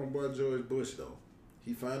out my boy George Bush though.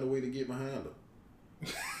 He found a way to get behind her.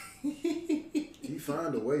 He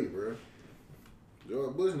found a way, bro.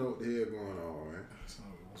 George Bush know what the hell going on, man. So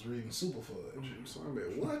I was reading Super Fudge. So I'm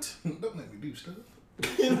like, what? Don't make me do stuff. I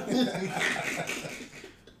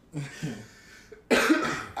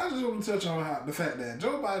just want to touch on the fact that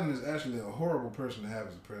Joe Biden is actually a horrible person to have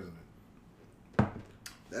as a president.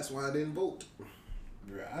 That's why I didn't vote.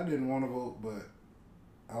 Yeah, I didn't want to vote, but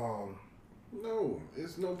no,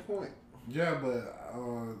 it's no point. Yeah, but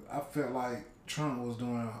I felt like Trump was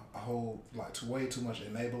doing a whole way too much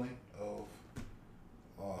enabling of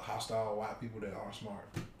hostile white people that aren't smart.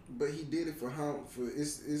 But he did it for how? For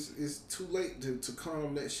it's too late to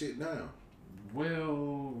calm that shit down.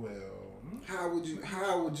 Well. How would you?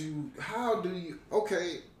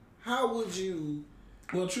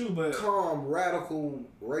 Well, true, but calm radical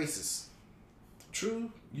racists.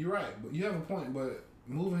 True, you're right, but you have a point. But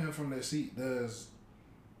moving him from that seat does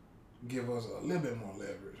give us a little bit more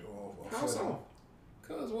leverage. How so?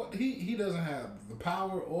 Because he doesn't have the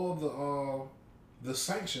power or the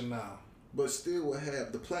sanction now. But still will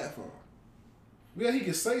have the platform. Yeah, he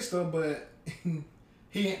can say stuff, but he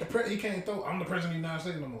ain't he can't throw. I'm the president of the United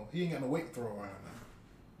States no more. He ain't got no weight to throw around now.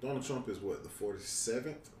 Donald Trump is what, the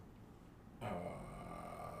 47th?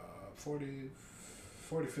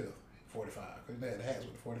 45th, 45. Cause they had the hats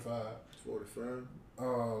with the 45. 45.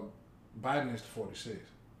 Biden is the 46th.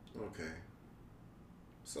 Okay.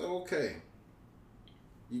 So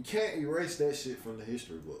you can't erase that shit from the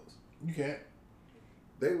history books. You can't.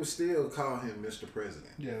 They would still call him Mr.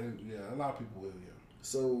 President. Yeah, a lot of people will. Yeah.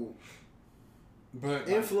 So, but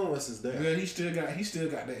influence is there. Yeah, he still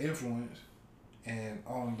got that influence, and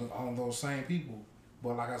on those same people.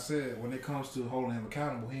 But like I said, when it comes to holding him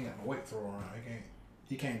accountable, he ain't got no weight to throw around.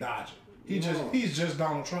 He can't dodge it. He's just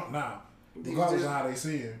Donald Trump now, regardless of how they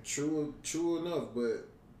see him. True enough. But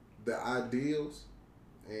the ideals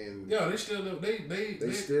and they still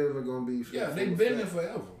are gonna be. Yeah, they've been there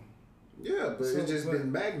forever. Yeah, but it's just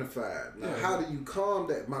been magnified. Now, how do you calm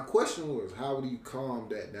that? My question was, how do you calm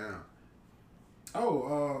that down?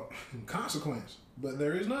 Consequence. But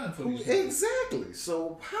there is none for these people. Exactly.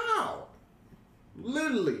 So how?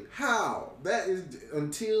 Literally, how? That is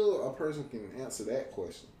until a person can answer that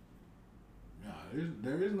question. Nah,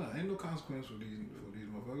 there is none. Ain't no consequence for these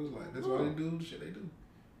motherfuckers. Like that's why they do the shit they do.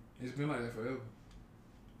 It's been like that forever.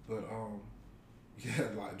 But yeah,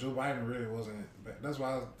 like Joe Biden really wasn't. That's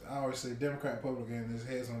why I always say Democrat, Republican, his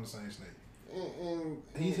head's on the same snake. And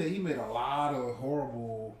he said he made a lot of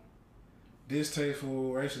horrible,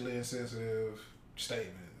 distasteful, racially insensitive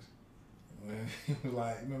statements. When he was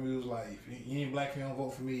like, remember he was like, if you ain't black, if you don't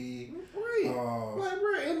vote for me.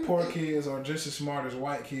 Right. Poor kids are just as smart as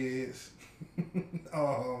white kids. We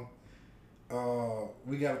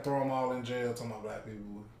got to throw them all in jail. Talking about black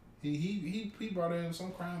people. He brought in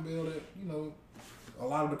some crime bill that a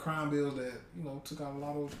lot of the crime bills that took out a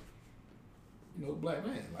lot of black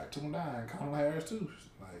men, like took them down. Kamala Harris too.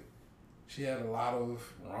 Like she had a lot of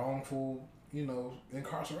wrongful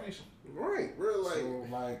incarceration. Right, real like. So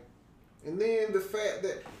like. And then the fact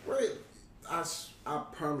that, I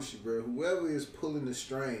promise you, bro, whoever is pulling the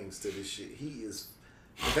strings to this shit,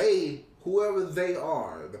 whoever they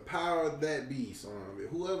are, the power of that be, son of it,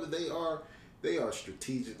 whoever they are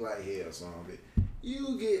strategic like hell, son of it.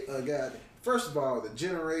 You get a guy, first of all, the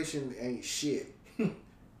generation ain't shit. You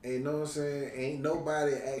know what I'm saying? Ain't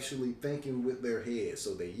nobody actually thinking with their head.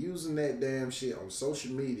 So they using that damn shit on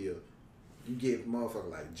social media. You get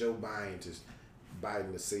motherfucker like Joe Biden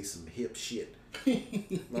to say some hip shit.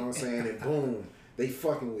 You know what I'm saying? And boom, they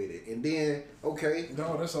fucking with it. And then, okay.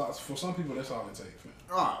 No, that's all. For some people, that's all it takes, man.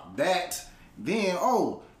 Then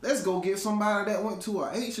let's go get somebody that went to a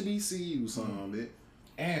HBCU something, bitch.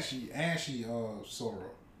 And she Sora.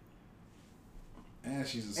 And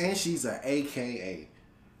she's a AKA.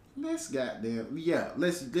 Let's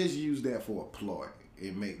use that for a ploy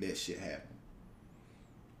and make that shit happen.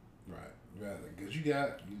 Right. Because you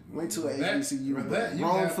went to a HBCU, but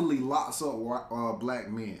wrongfully locks up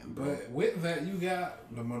black men. Bro. But with that, you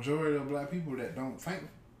got the majority of black people that don't think,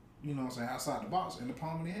 you know what I'm saying, outside the box in the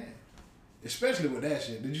palm of their hand. Especially with that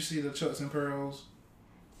shit. Did you see the Chucks and Pearls?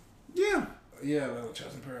 Yeah. Yeah, the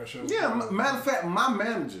Chucks and Pearls show. Yeah, matter of fact, my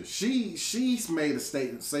manager, she's made a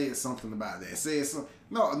statement, said something about that. Said some,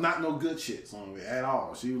 no, not no good shit on it at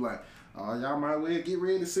all. She was like, y'all might well get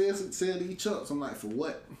ready to sell these Chucks. I'm like, for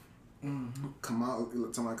what? Mm-hmm.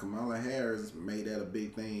 Kamala Harris made that a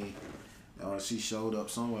big thing. She showed up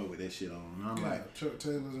somewhere with that shit on. And I'm like, Chuck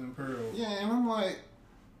Taylors and Pearls. Yeah, and I'm like,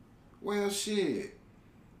 well, shit.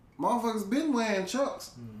 Motherfuckers been wearing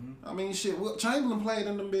Chucks. Mm-hmm. I mean, shit. Wilt Chamberlain played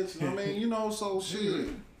in them bitches. I mean, you know, so shit.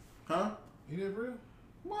 Huh? You did real?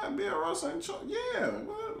 What? Bill Russell and Chuck? Yeah.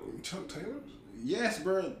 What? Chuck Taylors? Yes,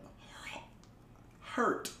 bro.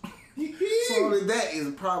 Hurt. So that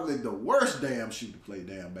is probably the worst damn shoe to play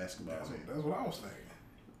damn basketball. That's what I was thinking.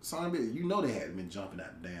 Son, you know they hadn't been jumping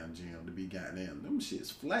out the damn gym to be goddamn. Them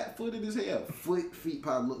shits flat footed as hell. Feet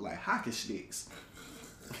probably look like hockey sticks.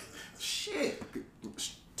 Shit.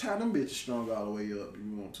 Tie them bitches strong all the way up if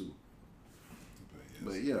you want to.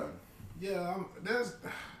 But yeah. Yeah,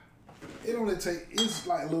 it only it's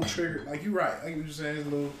like a little trigger, like you right, like you were saying, it's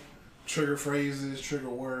little trigger phrases, trigger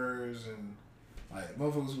words, and like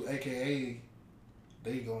motherfuckers who AKA,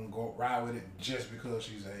 they gonna go ride with it just because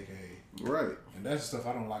she's an AKA. Right. And that's the stuff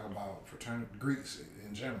I don't like about fraternity Greeks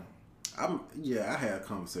in general. I had a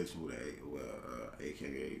conversation with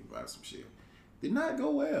AKA about some shit. Did not go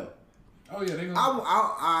well. Oh yeah,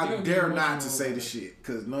 I dare not to say the shit,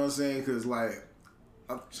 cause you know what I'm saying, cause like,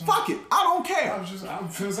 fuck it, I don't care. I'm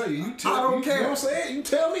finna say you tell. I don't care. You don't say it. You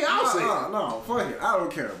tell me. I'll say it. No, fuck it, I don't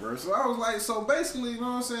care, bro. So I was like, so basically, you know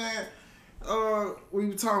what I'm saying? We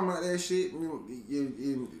were talking about that shit.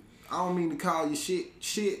 I don't mean to call you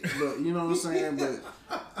shit, but you know what I'm saying. But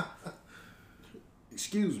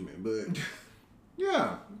excuse me, but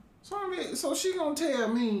yeah. So she gonna tell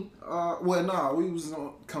me, we was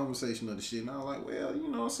on conversation of the shit, and I was like, well, you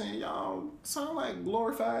know what I'm saying, y'all sound like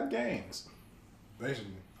glorified gangs.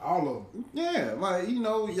 Basically, all of them. Yeah, like, you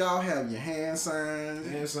know, y'all have your hand signs,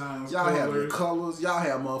 y'all colors. have your colors, y'all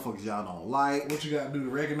have motherfuckers y'all don't like. What you gotta do to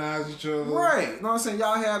recognize each other. Right, you know what I'm saying,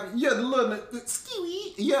 y'all have, the little,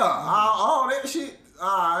 ski, all that shit,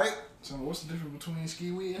 alright. So what's the difference between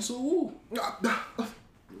ski-wee and sue?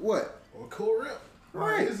 What? Or cool rip.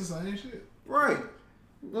 Right. It's the same shit. Right.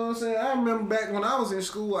 You know what I'm saying? I remember back when I was in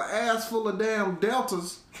school, an ass full of damn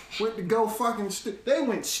deltas went to go fucking they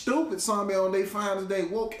went stupid somebody on their finals day.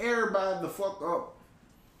 Woke everybody the fuck up.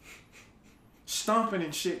 Stomping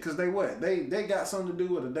and shit, cause they got something to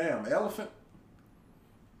do with a damn elephant.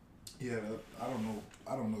 Yeah, I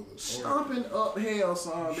don't know the story. Stomping up hell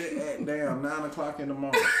somebody at damn 9 o'clock in the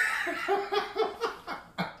morning.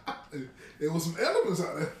 It was some elements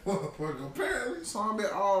out there, motherfucker, apparently. Somebody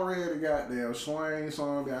already goddamn swing,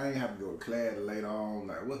 somebody I ain't have to go to class later on.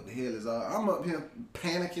 Like, what the hell is all? I'm up here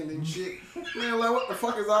panicking and shit. Man, like, what the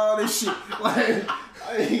fuck is all this shit? Like,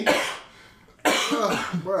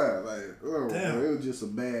 bruh, like, it was just a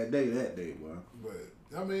bad day that day, boy.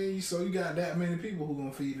 But, I mean, so you got that many people who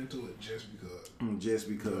gonna feed into it just because. Just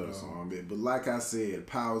because, but like I said,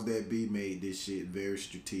 powers that be made this shit very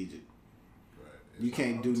strategic. You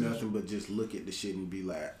can't do nothing but just look at the shit and be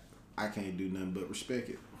like, I can't do nothing but respect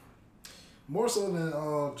it. More so than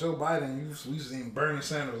Joe Biden, we've seen Bernie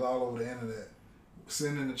Sanders all over the internet,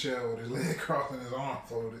 sitting in the chair with his leg crossed and his arm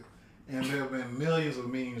folded, and there have been millions of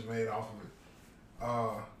memes made off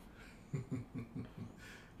of it.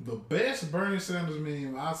 The best Bernie Sanders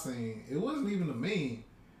meme I've seen, it wasn't even a meme,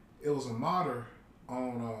 it was a modder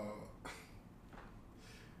on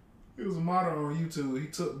It was a model on YouTube. He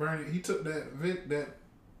took that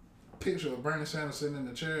picture of Bernie Sanders sitting in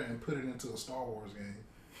the chair and put it into a Star Wars game.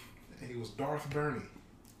 And he was Darth Bernie.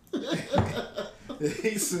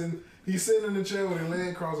 He's sitting in the chair with his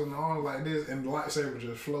leg crossing the arms like this, and the lightsaber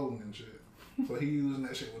just floating and shit. So he using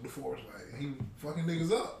that shit with the Force, like he fucking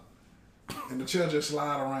niggas up. And the chair just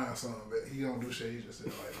slide around something, but he don't do shit. He just sit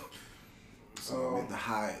like that. So the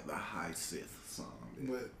high Sith song.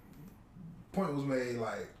 But point was made,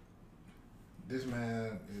 like, this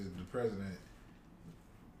man is the president.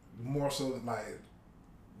 More so than like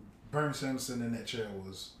Bernie Sanders sitting in that chair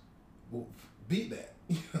was, well, beat that.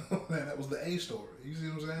 You know, that was the A story. You see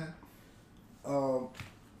what I'm saying?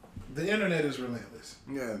 The internet is relentless.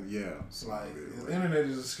 Yeah. It's like the internet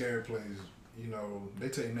is a scary place. You know, they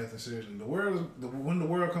take nothing seriously. When the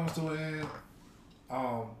world comes to an end,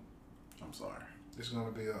 I'm sorry. it's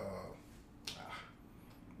gonna be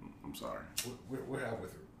I'm sorry. We're halfway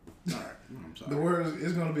through. All right. I'm sorry. The world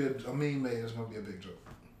is gonna be a meme made. It's gonna be a big joke.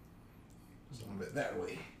 It's gonna be that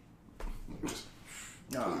way.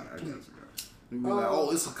 All right, I got you. You be like,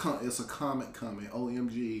 oh, it's a comet coming.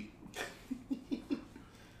 OMG.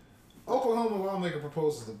 Oklahoma lawmaker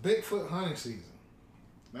proposes the Bigfoot hunting season.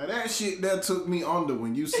 Now that shit that took me under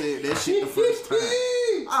when you said that shit the first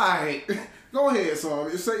time. All right, go ahead,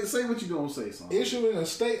 son. Say what you gonna say, son. Issuing a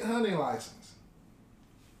state hunting license.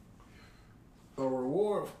 A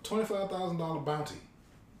reward $25,000 bounty.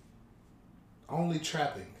 Only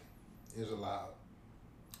trapping is allowed.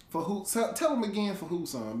 For who? Tell them again for who,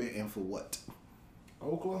 son, and for what?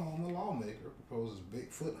 Oklahoma lawmaker proposes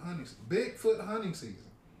Bigfoot hunting season.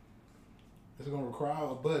 It's going to require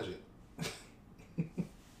a budget.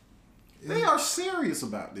 They are serious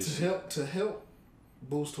about this to help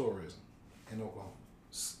boost tourism in Oklahoma.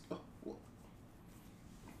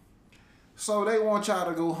 So they want y'all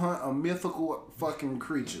to go hunt a mythical fucking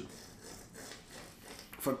creature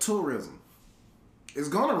for tourism. It's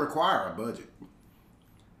gonna require a budget.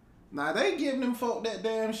 Now they giving them folk that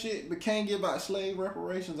damn shit, but can't give out slave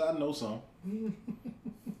reparations. I know some.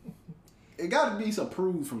 It got to be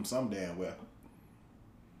approved from some damn well.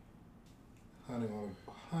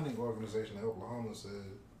 Hunting organization in Oklahoma said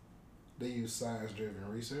they use science-driven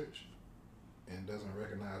research and doesn't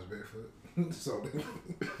recognize Bigfoot, so they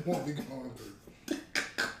won't be going through.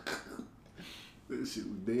 This shit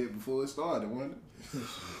was dead before it started, wasn't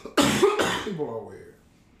it? People are weird.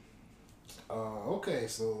 Okay,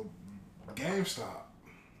 so GameStop,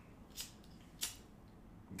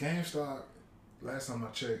 last time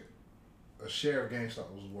I checked, a share of GameStop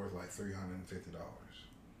was worth like $350.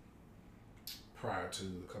 Prior to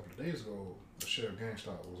a couple of days ago, a share of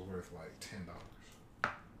GameStop was worth like $10.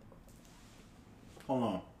 Hold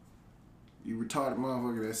on. You retarded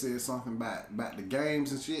motherfucker that said something about the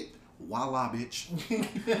games and shit. Voila, bitch.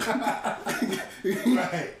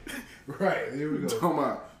 Right. Here we go. Talking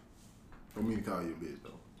about. Don't mean to call you a bitch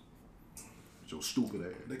though. It's your stupid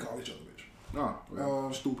ass. They call each other bitch.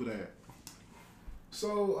 No, stupid ass.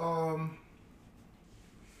 So,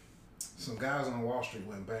 some guys on Wall Street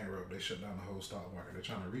went bankrupt. They shut down the whole stock market. They're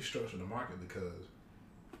trying to restructure the market because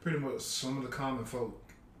pretty much some of the common folk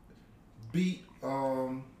beat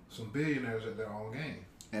some billionaires at their own game.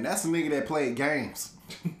 And that's a nigga that played games.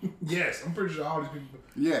 Yes, I'm pretty sure all these people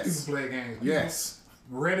play games. Yes.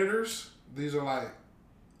 Redditors, these are like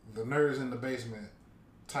the nerds in the basement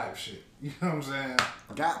type shit. You know what I'm saying?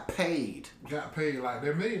 Got paid. Like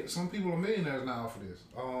they're millions. Some people are millionaires now for this.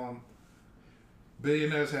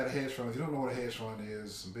 Billionaires had a hedge fund. If you don't know what a hedge fund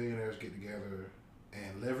is, some billionaires get together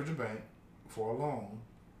and leverage a bank for a loan.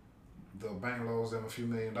 The bank loans them a few $1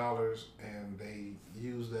 million, and they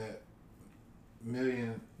use that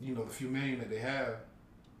million, the few million that they have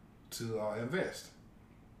to invest.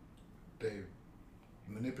 They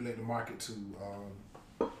manipulate the market to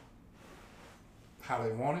how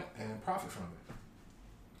they want it and profit from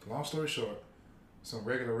it. Long story short, some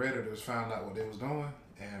regular Redditors found out what they was doing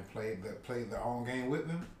and played their own game with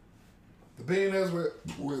them. The billionaires were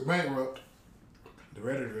bankrupt. The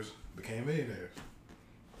Redditors became millionaires.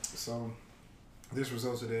 So this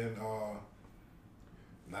resulted in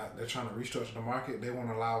they're trying to restructure the market. They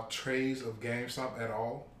won't allow trades of GameStop at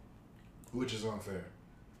all, which is unfair.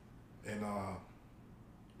 And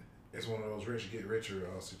it's one of those rich get richer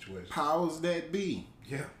situations. Powers that be.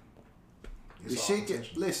 Yeah. The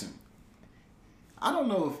shit listen, I don't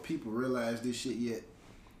know if people realize this shit yet.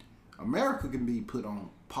 America can be put on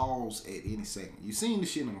pause at any second. You seen the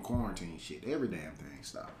shit on quarantine shit. Every damn thing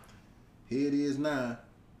stopped. Here it is now.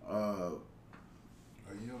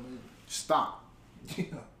 Stop. Yeah.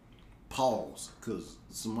 Pause. Because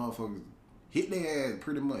some motherfuckers hit their ass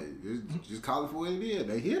pretty much. Just call it for what it is.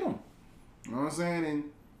 They hit them. You know what I'm saying? And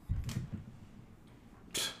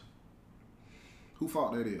who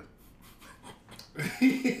fought that is?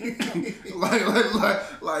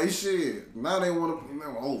 like shit. Now they want to.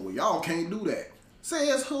 Oh, well, y'all can't do that.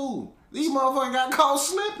 Says who? These motherfuckers got caught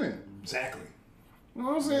slipping. Exactly. You know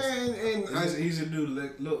what I'm saying? And it's easy to do.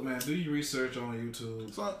 Look, man. Do your research on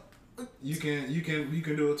YouTube. So, you can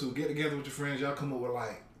do it too. Get together with your friends. Y'all come up with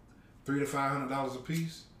like $300 to $500 a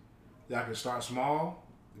piece. Y'all can start small.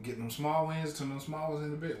 Get them small wins, turn them small ones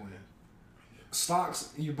into big wins.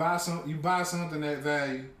 Stocks. You buy something at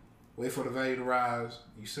value. Wait for the value to rise.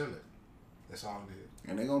 You sell it. That's all it is.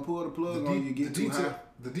 And they're gonna pull the plug on you get too high.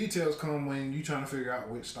 The details come when you trying to figure out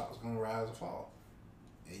which stock's gonna rise or fall,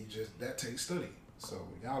 and that takes study. So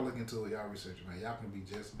y'all look into it, y'all research it, man. Y'all can be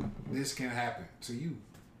this can happen to you,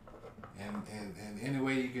 and any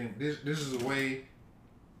way you can. This is a way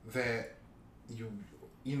that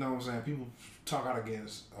you know what I'm saying. People talk out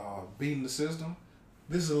against beating the system.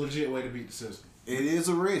 This is a legit way to beat the system. It is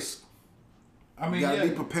a risk. I mean, you gotta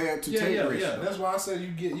be prepared to take risks. Yeah, that's why I said you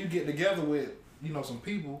get together with some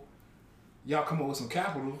people. Y'all come up with some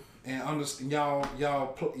capital and understand.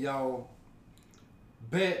 Y'all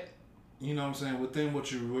bet. You know what I'm saying, within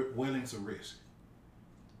what you're willing to risk.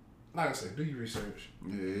 Like I said, do your research.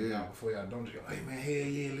 Yeah. Before y'all don't just go, hey man, hell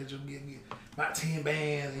yeah, let's just get about 10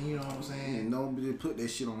 bands, and you know what I'm saying. And nobody put that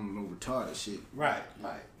shit on no retarded shit. Right.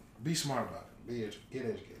 Like, be smart about it. Get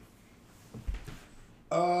educated.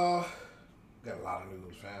 Got a lot of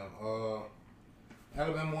news, fam.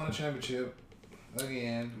 Alabama won a championship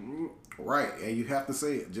again. Right, and you have to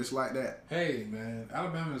say it just like that. Hey man,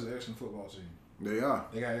 Alabama is an excellent football team. They are.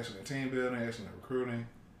 They got excellent team building, excellent recruiting,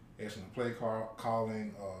 excellent play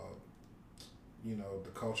calling. The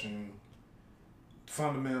coaching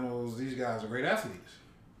fundamentals. These guys are great athletes.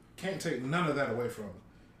 Can't take none of that away from them.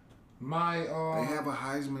 They have a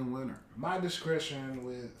Heisman winner. My discretion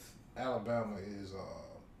with Alabama is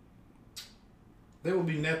they would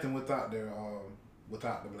be nothing without the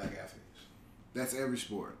black athletes. That's every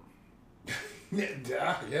sport.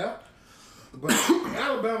 Yeah. But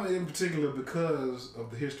Alabama in particular, because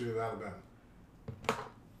of the history of Alabama,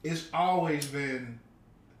 it's always been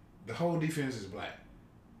the whole defense is black.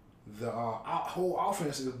 The whole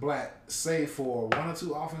offense is black, save for one or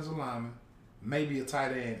two offensive linemen, maybe a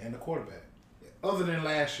tight end, and the quarterback. Other than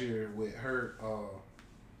last year with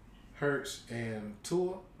Hurts and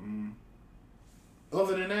Tua. Mm.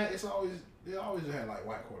 Other than that, they always had like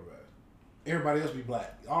white quarterbacks. Everybody else be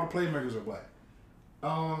black. All the playmakers are black.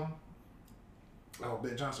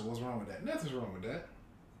 Ben Johnson, what's wrong with that? Nothing's wrong with that.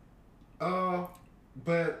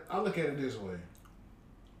 But I look at it this way.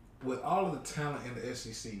 With all of the talent in the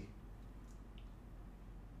SEC,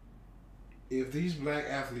 if these black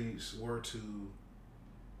athletes were to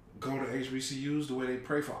go to HBCUs the way they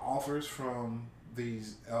pray for offers from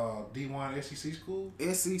these D1 SEC schools.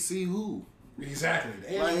 SEC who?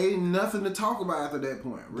 Exactly. Like, ain't nothing to talk about after that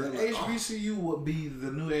point. Really. The HBCU would be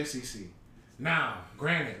the new SEC. Now,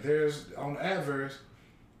 granted, there's on the adverse,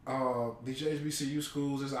 these HBCU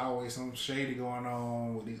schools, there's always some shady going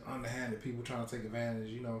on with these underhanded people trying to take advantage,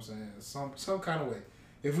 you know what I'm saying? Some kind of way.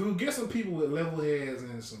 If we would get some people with level heads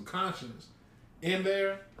and some conscience in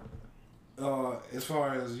there, as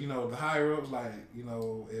far as, the higher ups, like,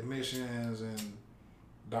 admissions and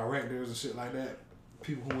directors and shit like that,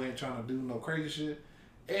 people who ain't trying to do no crazy shit,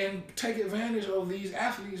 and take advantage of these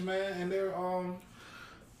athletes, man, and their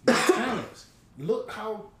talents. Look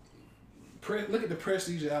at the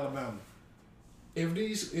prestige of Alabama. If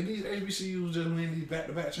these HBCUs just win these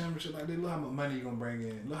back-to-back championships like that, look how much money you're gonna bring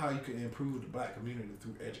in. Look how you can improve the black community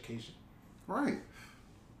through education. Right.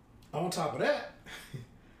 On top of that,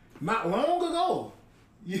 not long ago,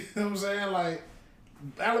 you know what I'm saying? Like,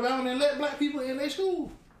 Alabama didn't let black people in their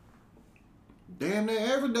school. Damn near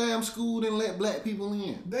every damn school didn't let black people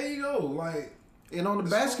in. There you go. Like, and on the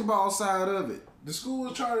basketball side of it, the school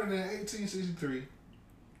was chartered in 1863.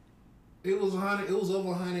 It was over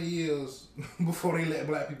 100 years before they let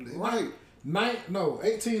black people in. Right.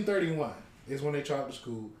 1831 is when they chartered the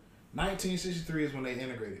school. 1963 is when they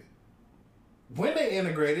integrated. When they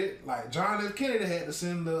integrated, like John F. Kennedy had to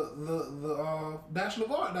send the National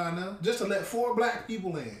Guard down there just to let 4 black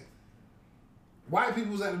people in. White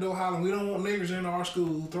people was at the door hollering, "We don't want niggers in our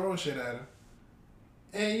school," throwing shit at them.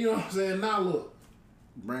 And you know what I'm saying? Now look,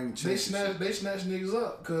 they snatch niggas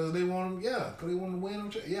up because they want them, because they want to win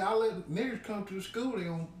them. Yeah, I let niggers come to the school. They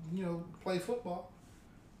gonna play football.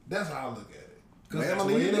 That's how I look at it.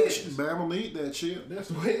 Bama need that shit. That's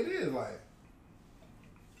the way it is. Like,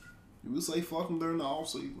 you would say fuck them during the off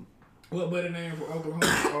season. What better name for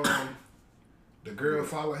Oklahoma? The girl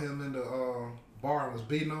followed him in the bar and was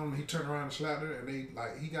beating on him. He turned around and slapped her, and he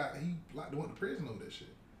went to prison over that shit.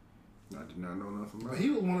 I did not know nothing about it. He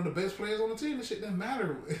was one of the best players on the team. That shit didn't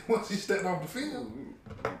matter once he stepped off the field.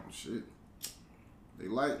 Oh, shit. They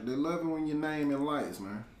love it when your name in lights,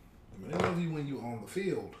 man. They love you when you on the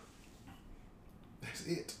field. That's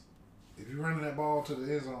it. If you're running that ball to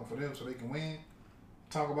the end zone for them so they can win,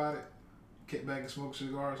 talk about it, kick back and smoke a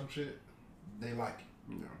cigar or some shit, they like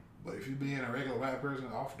you. Yeah. But if you being a regular black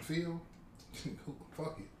person off the field,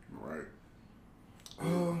 fuck it. Right.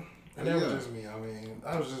 And that was just me. I mean,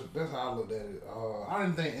 that's how I looked at it. I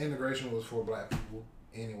didn't think integration was for black people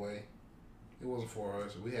anyway. It wasn't for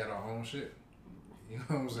us. We had our own shit. You know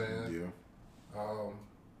what I'm saying? Yeah.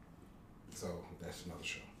 So that's another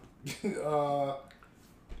show.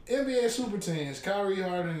 NBA super teams. Kyrie,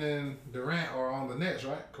 Harden, and Durant are on the Nets,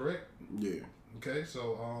 right? Correct? Yeah. Okay,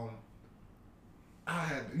 so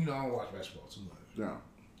I don't watch basketball too much. Yeah.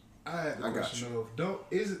 I had the question of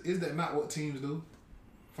is that not what teams do?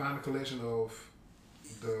 Find a collection of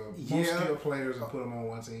the most skilled players and put them on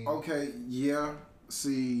one team. Okay, yeah.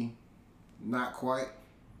 See, not quite.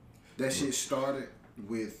 That shit started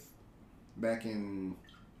with back in.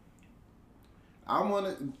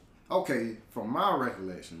 From my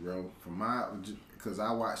recollection, bro. Because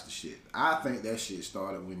I watched the shit. I think that shit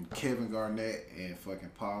started when Kevin Garnett and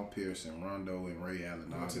fucking Paul Pierce and Rondo and Ray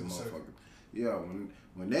Allen, all them motherfuckers. Yeah,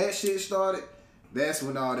 when that shit started, that's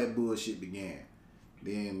when all that bullshit began.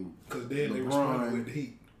 Then because then they responded with the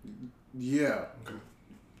Heat. Yeah. Okay.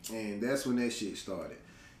 And that's when that shit started.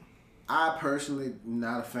 I personally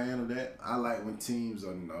not a fan of that. I like when teams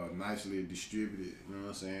are nicely distributed. You know what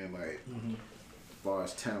I'm saying? Like, as far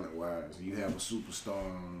as talent wise, you have a superstar.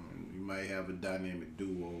 You might have a dynamic duo.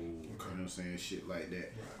 Okay. You know what I'm saying? Shit like that.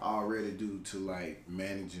 Right. Already due to like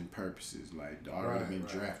managing purposes. Like already been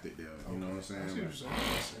drafted there. You know what I'm saying? I see what you're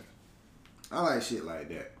saying. I like shit like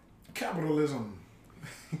that. Capitalism.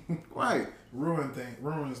 Right. Ruins things.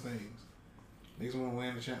 Niggas want to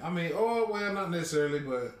win the championship. I mean, not necessarily,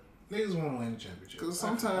 but niggas want to win the championship. Because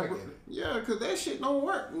sometimes, because that shit don't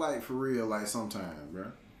work, like, for real, like, sometimes,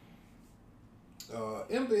 bro.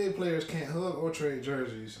 NBA players can't hug or trade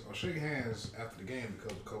jerseys or shake hands after the game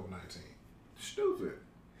because of COVID-19. Stupid.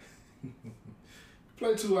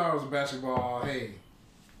 Play 2 hours of basketball, hey,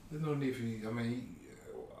 there's no need for you. I mean,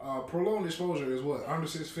 prolonged exposure is what? Under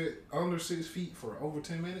 6 feet for over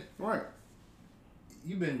 10 minutes? Right.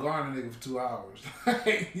 You've been guarding a nigga for 2 hours.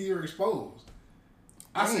 You're exposed.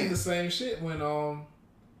 I seen the same shit when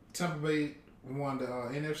Tampa Bay won the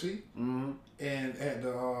NFC, and at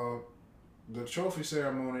the trophy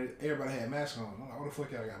ceremony, everybody had masks on. I'm like, what the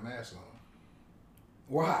fuck y'all got masks on?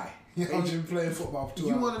 Why? Y'all just playing football for 2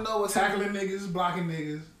 hours. You want to know what's tackling niggas, blocking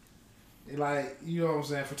niggas, like, you know what I'm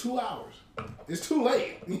saying, for 2 hours. It's too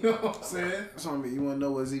late. You know what I'm saying? You want to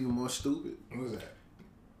know what's even more stupid? What's that?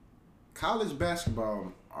 College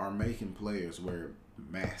basketball are making players wear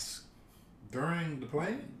masks. During the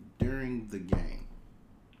playing? During the game.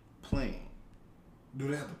 Playing. Do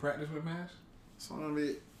they have to practice with masks? So, I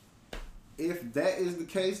mean, if that is the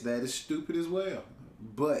case, that is stupid as well.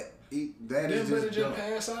 But that is just dumb.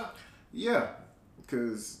 Pass out? Yeah.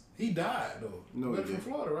 Because... He died, though. No, he from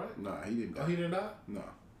Florida, right? Nah, he didn't die. Oh, he didn't die? No.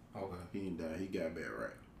 Okay. He didn't die. He got back right.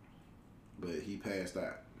 But he passed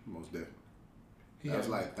out, most definitely. That was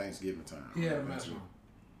like Thanksgiving time. He had a mask on.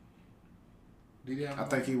 Did he have a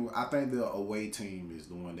mask? I think the away team is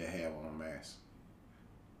the one that have on mask.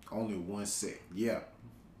 Only one set. Yeah.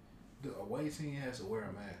 The away team has to wear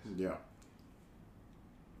a mask. Yeah.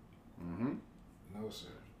 Mm-hmm. No, sir.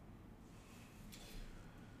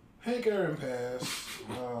 Hank Aaron passed.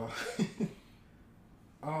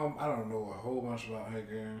 I don't know a whole bunch about Hank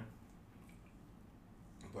Aaron,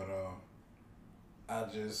 but I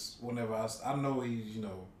just whenever I know he's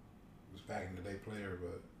was back in the day player,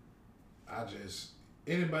 but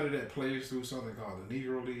anybody that plays through something called the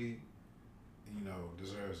Negro League,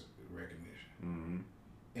 deserves recognition. Mm-hmm.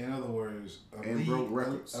 In other words, broke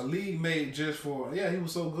records. A league made just for he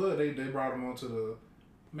was so good they brought him onto the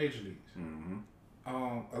major leagues. Mm-hmm.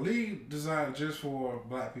 A league designed just for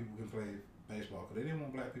black people can play baseball because they didn't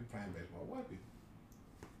want black people playing baseball. White people,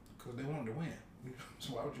 because they wanted to win.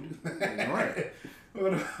 So why would you do that? Right.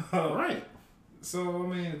 But, right. So I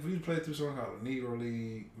mean, if we play through something called the Negro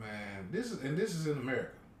League, man, this is in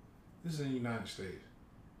America. This is in the United States.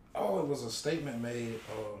 Oh, it was a statement made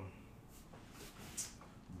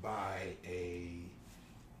by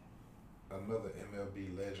another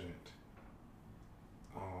MLB legend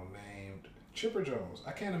named Chipper Jones.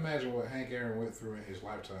 I can't imagine what Hank Aaron went through in his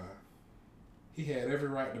lifetime. He had every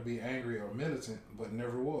right to be angry or militant, but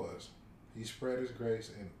never was. He spread his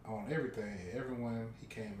grace on everything and everyone he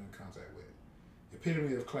came in contact with.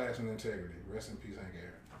 Epitome of class and integrity. Rest in peace, Hank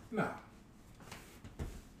Aaron. Now,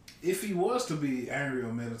 if he was to be angry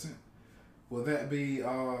or militant, would that be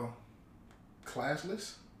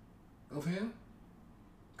classless of him?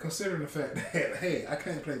 Considering the fact that, hey,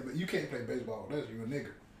 you can't play baseball unless you're a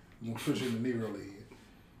nigger. You can push you in the Negro League.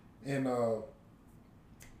 And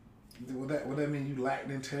would that mean you lacked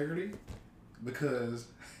integrity? Because,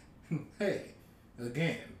 hey,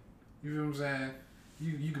 again, you know what I'm saying?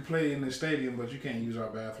 You can play in the stadium, but you can't use our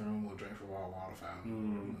bathroom or drink from our water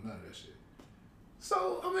fountain. None of that shit.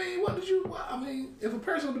 So I mean, if a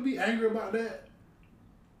person would be angry about that,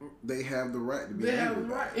 they have the right to be. They have the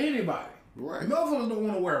right. Anybody. Right. Motherfuckers don't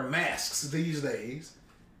want to wear masks these days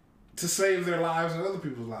to save their lives and other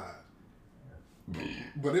people's lives.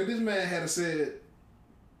 But if this man had said,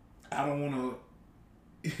 I don't want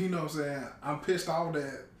to, you know what I'm saying, I'm pissed off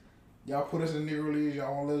that y'all put us in Negro Leagues,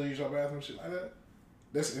 y'all won't let us use your bathroom, shit like that,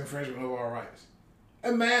 that's infringement of our rights.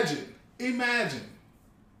 Imagine,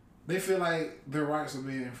 they feel like their rights are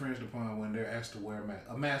being infringed upon when they're asked to wear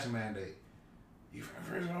a mask mandate. You've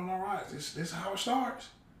infringed on our rights. This is how it starts.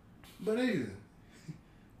 But either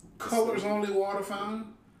colors only water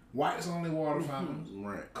fountain, whites only water fountains,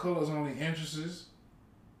 right? Colors only entrances,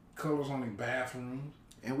 colors only bathrooms.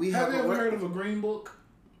 And we have you ever heard of a green book?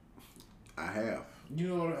 I have. You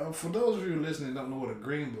know, for those of you listening don't know what a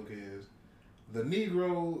green book is, the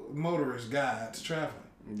Negro Motorist Guide to Traveling.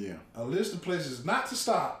 Yeah. A list of places not to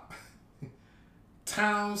stop,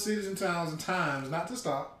 towns, cities and towns and times not to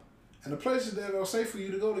stop. And the places that are safe for you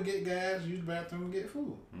to go to get gas, use the bathroom, and get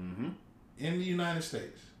food in the United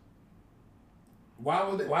States. Why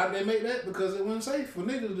did they make that? Because it wasn't safe for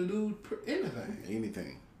niggas to do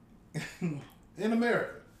anything in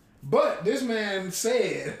America. But this man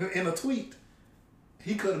said in a tweet,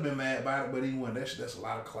 he could have been mad about it, but he wasn't. That's a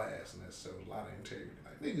lot of class and that's a lot of integrity.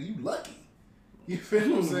 Like, nigga, you lucky. You feel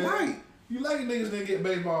what I'm saying? Right. You lucky niggas didn't get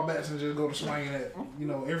baseball bats and just go to swinging at,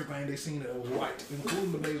 everything they seen that was white,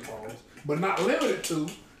 including the baseballs, but not limited to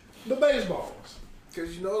the baseballs.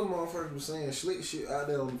 Because the motherfuckers was saying slick shit out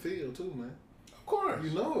there on the field too, man. Of course.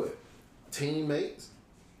 You know it. Teammates.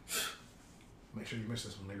 Make sure you miss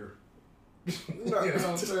this one, nigga. You know what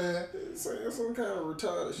I'm saying? Saying some kind of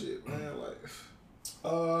retarded shit, man. Like,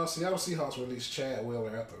 Seattle Seahawks released Chad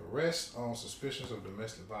Wheeler after arrest on suspicions of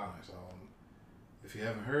domestic violence. If you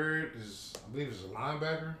haven't heard, I believe he's a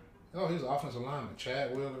linebacker. Oh, he's an offensive lineman.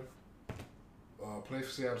 Chad Wheeler played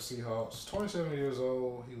for Seattle Seahawks. 27 years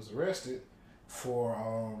old. He was arrested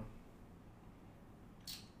for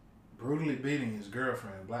brutally beating his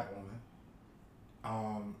girlfriend, a black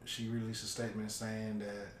woman. She released a statement saying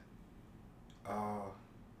that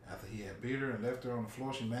after he had beat her and left her on the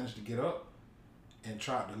floor, she managed to get up and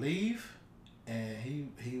tried to leave. And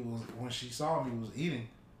he was, when she saw him, he was eating,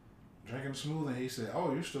 drinking smoothie, and he said,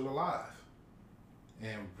 "Oh, you're still alive,"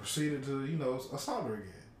 and proceeded to assault her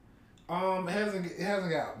again. It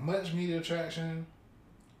hasn't got much media traction.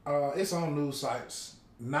 It's on news sites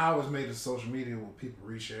now. It's made to social media with people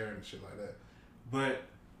resharing and shit like that. But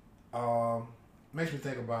makes me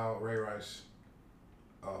think about Ray Rice.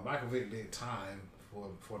 Michael Vick did time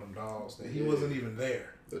for them dogs that he wasn't even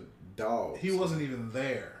there. The dogs. He wasn't even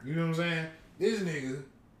there. You know what I'm saying? This nigga,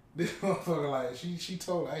 this motherfucker, like she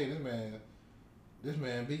told, hey, this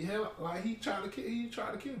man beat hell, like he tried to kill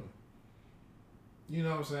him. You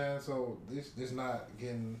know what I'm saying? So this not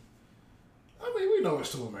getting. I mean, we know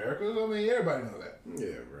it's to America. I mean, everybody know that.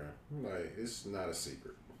 Yeah, bro. Like, it's not a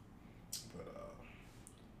secret. But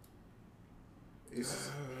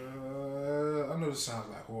it's. I know this sounds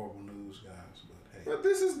like horrible news, guys, but hey. But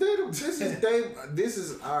this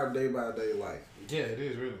is our day by day life. Yeah, it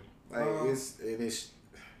is really. Like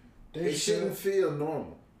it shouldn't feel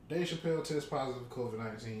normal. Dave Chappelle tests positive for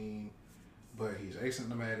COVID-19, but he's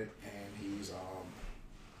asymptomatic and he's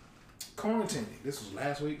quarantined. This was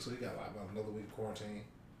last week, so he got like about another week of quarantine.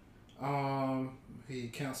 He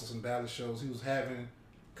canceled some Dallas shows. He was having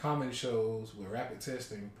comedy shows with rapid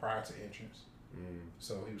testing prior to entrance.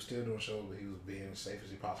 So he was still doing shows, but he was being as safe as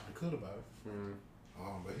he possibly could about it.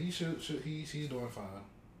 But he's doing fine.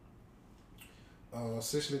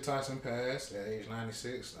 Cicely Tyson passed at age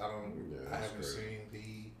 96. I haven't seen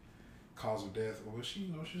the cause of death. Well,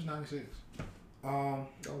 she was 96. Oh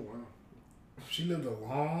wow. She lived a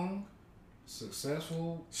long,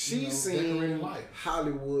 successful, she's decorated life.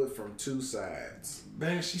 Hollywood from two sides.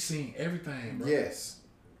 Man, she's seen everything, bro. Yes.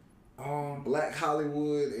 Black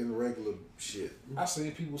Hollywood and regular shit. I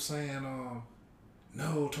seen people saying,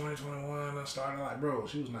 no, 2021 I started, like, bro,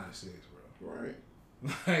 she was 96, bro. Right.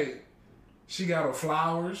 Like, she got her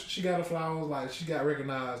flowers. Like, she got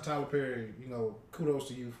recognized. Tyler Perry, kudos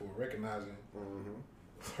to you for recognizing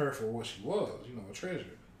her for what she was, a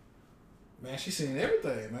treasure. Man, she's seen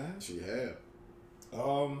everything, man. She had.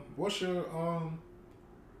 What's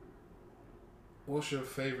your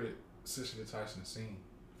favorite Cicely Tyson scene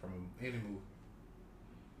from any movie?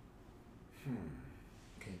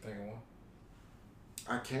 Can you think of one?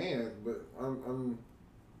 I can, but I'm.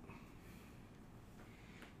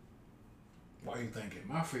 Why you thinking?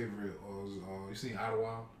 My favorite was you seen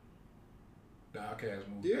Idlewild, the Outkast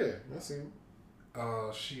movie. Yeah, I seen.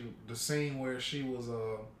 The scene where she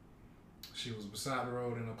She was beside the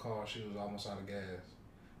road in a car. She was almost out of gas.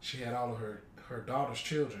 She had all of her daughter's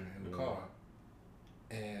children in the car,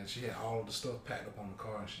 and she had all of the stuff packed up on the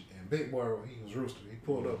car. And Big Boy, he was rooster. He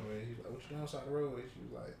pulled up and he's like, "What you doing outside the road?" She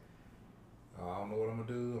was like, "I don't know what I'm gonna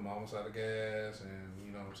do. I'm almost out of gas, and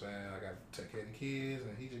you know what I'm saying. I got to take care of the kids."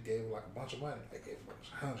 And he just gave her like a bunch of money. They gave her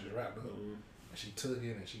hundreds wrapped up, and she took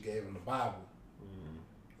it and she gave him the Bible,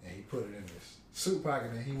 and he put it in his suit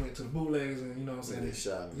pocket. And he went to the bootleggers, and you know what I'm saying. They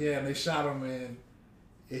shot him. Yeah, and they shot him, and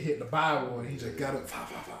it hit the Bible, and he just got up.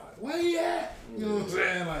 Where he at? You know what I'm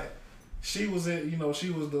saying? Like she was in. You know, she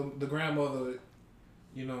was the grandmother.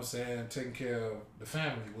 You know what I'm saying, taking care of the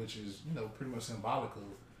family, which is, you know, pretty much symbolic of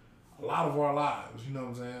a lot of our lives, you know what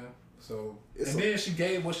I'm saying? So, then she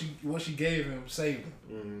gave what she gave him, saved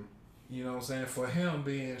him. You know what I'm saying? For him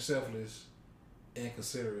being selfless and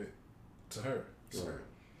considerate to her. So. Right.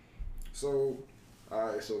 So, all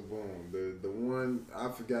right, so boom. The one, I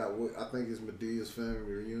forgot what, I think it's Medea's family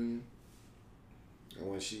reunion. And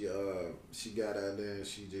when she got out there and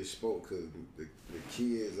she just spoke, because the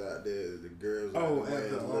kids out there, the girls out there,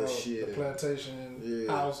 like the plantation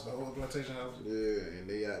house, the old plantation house. Yeah, and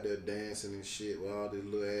they out there dancing and shit with all these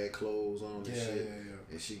little ass clothes on and shit.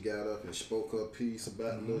 Yeah. And she got up and spoke her piece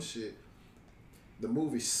about the little shit. The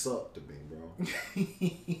movie sucked to me, bro.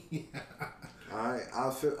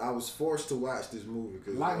 I was forced to watch this movie.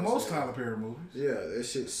 Cause, like most Tyler Perry movies. Yeah, that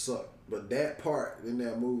shit sucked. But that part in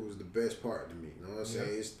that movie was the best part to me. You know what I'm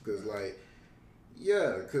saying? It's because,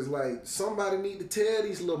 like, somebody need to tell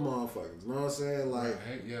these little motherfuckers. You know what I'm saying? Like,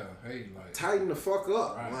 like tighten the fuck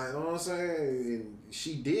up. Right. Like, you know what I'm saying? And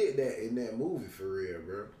she did that in that movie for real,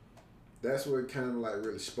 bro. That's what kind of like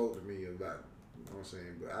really spoke to me about. You know what I'm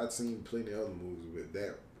saying? But I've seen plenty of other movies with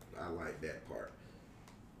that. I like that part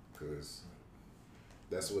because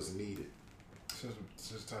that's what's needed.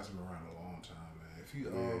 Since Tyson been around a long time, man. If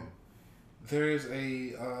you there is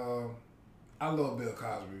I love Bill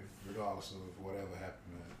Cosby, regardless of whatever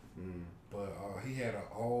happened, man. But he had an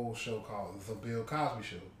old show called The Bill Cosby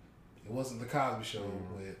Show. It wasn't The Cosby Show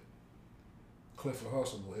with Clifford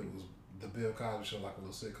Huxtable. It was The Bill Cosby Show, like a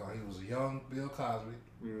little sitcom. He was a young Bill Cosby.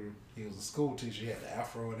 He was a school teacher. He had the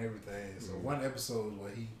afro and everything. So one episode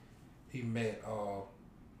where he met,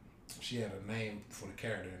 she had a name for the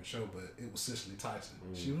character in the show, but it was Cicely Tyson.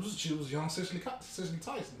 She was young Cicely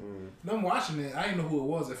Tyson. And I'm watching it. I didn't know who it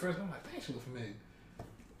was at first. I'm like, dang, she look familiar.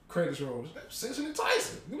 Credits roll. Cicely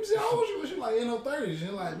Tyson. Let me see how old she was. She was like in her 30s. And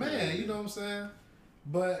you're like, man, you know what I'm saying?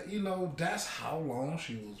 But you know, that's how long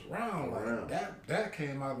she was around. Like that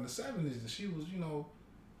came out in the 70s, and she was, you know,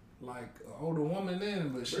 like an older woman then.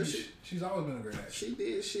 But she's always been a great actress. She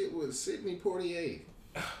did shit with Sidney Poitier.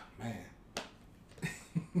 Man.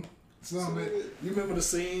 You remember the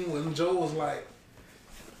scene when Joe was like,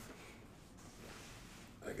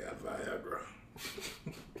 I got Viagra.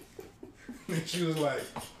 And she was like,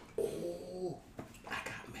 oh, I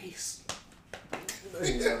got mace.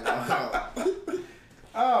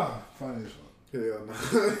 Funny as fuck.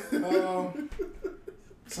 Hell no.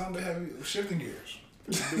 Something heavy, shifting gears.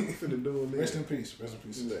 Rest in peace. Rest in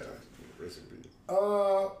peace. Yeah. Rest in peace.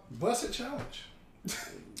 Busted challenge.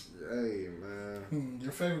 Hey, man.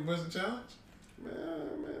 Your favorite Busted challenge? Man,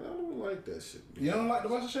 I don't like that shit. Man. You don't like the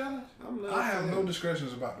Busted challenge? I'm not. I have no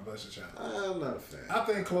discretions about the Busted challenge. I'm not a fan. I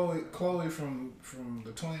think Chloe from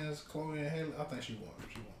the twins, Chloe and Haley, I think she won.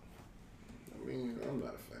 I mean, I'm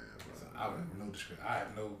not a fan. Bro. I have no discretion. I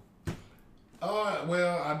have no.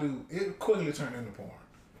 Well, I do. It quickly turned into porn.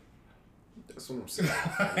 That's what I'm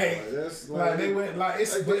saying. That's like they went like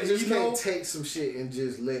it's. Like, they just can't take some shit and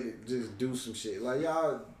just let it just do some shit. Like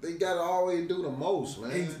y'all, they gotta always do the most,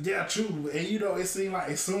 man. Yeah, true. And you know, it seemed like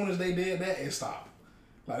as soon as they did that, it stopped.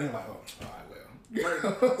 Like they're like, oh, all right,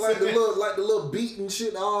 well. like the little beat and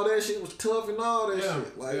shit, all that shit was tough and all that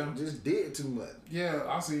shit. Like just did too much. Yeah,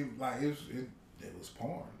 I see. Like it was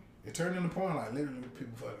porn. It turned into porn. Like literally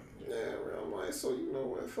people fucking. Yeah, I'm like, so you know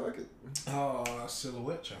what? Fuck it.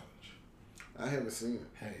 Silhouette challenge. I haven't seen it.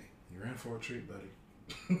 Hey, you're in for a treat, buddy.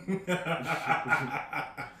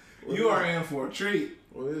 You are in for a treat.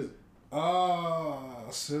 What is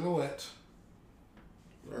it? Silhouette.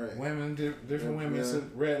 Right. Women, different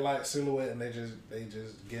women, red light silhouette, and they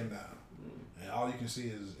just getting down, and all you can see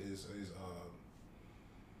is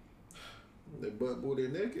their butt, booty,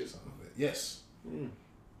 naked. Yes. You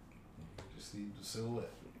just see the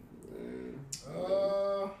silhouette.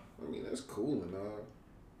 I mean that's cool and all.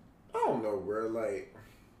 I don't know, bro. Like,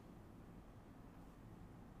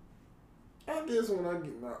 I guess when I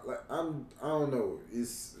get like, I don't know.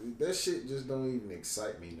 It's that shit just don't even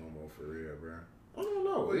excite me no more for real, bro. I don't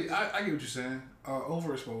know. I get what you're saying.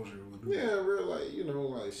 Overexposure would do. Yeah, bro. Like you know,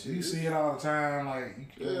 like like shit. You see it all the time. Like you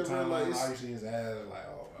Yeah, time, like, all you see is ass. Like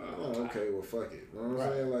okay, well, fuck it. You know what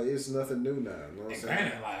I'm saying? Like, it's nothing new now. You know what I'm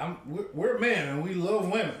saying? Granted, like we're men and we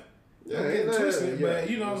love women. Yeah, Don't get twisted, yeah, but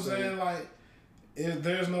you know what I'm saying? Like,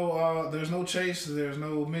 there's no chase, there's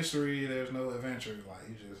no mystery, there's no adventure. Like,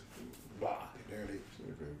 you just blah, there it is.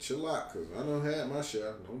 Okay, chill out, cause I done had my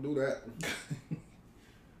share. Don't do that.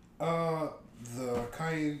 The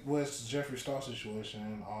Kanye West Jeffree Star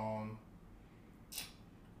situation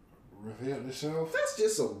revealed itself. That's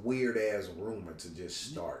just a weird ass rumor to just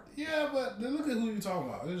start. Yeah, but look at who you talking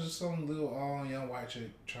about. It's just some little young white chick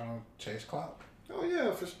trying to chase clout. Oh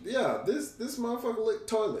yeah, This motherfucker licked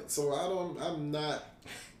toilet, so I'm not.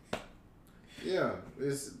 Yeah,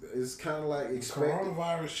 it's kind of like expected.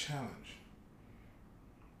 Coronavirus challenge.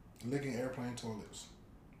 Licking airplane toilets.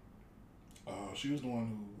 She was the one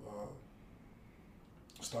who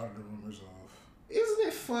started the rumors of. Isn't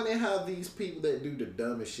it funny how these people that do the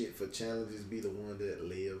dumbest shit for challenges be the one that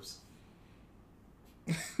lives?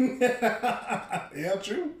 Yeah,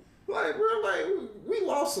 true. Like, we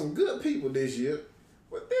lost some good people this year.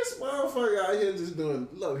 But this motherfucker out here just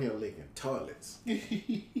love him licking toilets.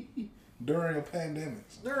 During a pandemic.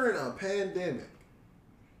 During a pandemic.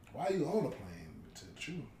 Why are you on a plane? To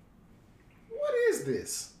true. What is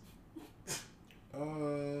this?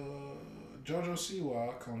 JoJo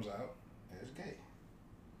Siwa comes out as gay.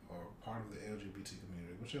 Or part of the LGBT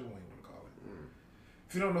community, whichever one you want to call it.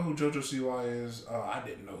 If you don't know who JoJo Siwa is, I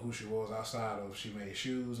didn't know who she was outside of she made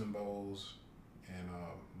shoes and bowls. And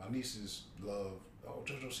my nieces love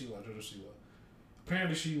JoJo Siwa.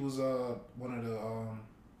 Apparently she was one of the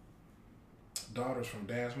daughters from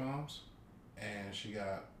Dance Moms, and she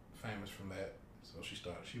got famous from that. So she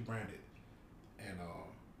branded, and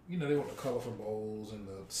they want the colorful bowls and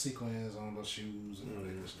the sequins on the shoes and all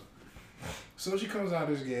that good stuff. So she comes out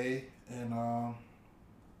as gay, and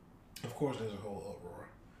of course there's a whole uproar.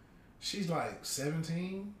 She's like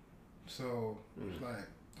 17, so it's like,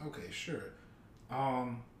 okay, sure.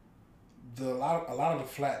 A lot of the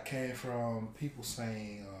flack came from people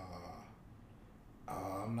saying,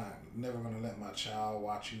 I'm never gonna let my child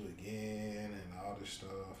watch you again and all this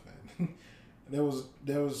stuff. And there was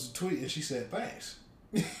a tweet and she said thanks.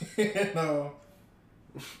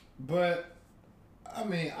 But I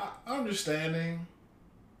mean, I'm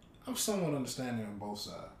somewhat understanding on both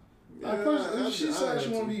sides. Yeah, if she said she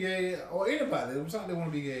want to be gay, or anybody that decides they want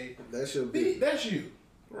to be gay, that's you,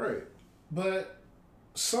 right? But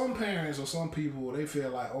some parents or some people, they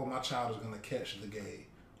feel like, oh, my child is gonna catch the gay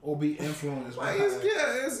or be influenced by it.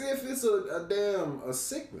 As if it's a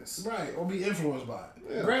sickness, right? Or be influenced by it.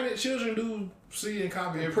 Yeah. Granted, children do see and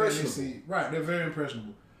copy everything they see. Right, they're very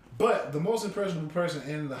impressionable. But the most impressionable person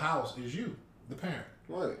in the house is you, the parent.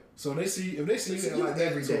 Right. So if they see you like that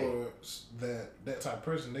every day towards that type of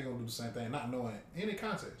person, they're gonna do the same thing, not knowing any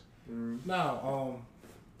context. Now,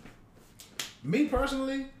 me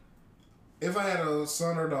personally, if I had a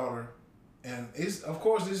son or daughter, and this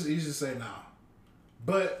is easy to say now,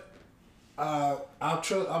 but I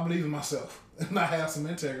believe in myself and I have some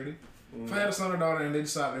integrity. If I had a son or daughter and they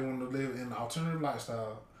decide they want to live in an alternative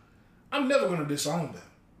lifestyle, I'm never going to disown them.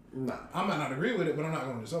 Nah. I might not agree with it, but I'm not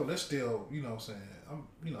going to disown. That's still, you know what I'm saying,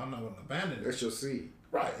 I'm not going to abandon it. That's your seed.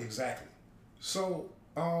 Right, exactly. So,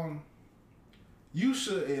 you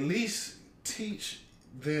should at least teach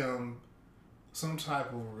them some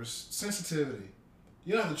type of sensitivity.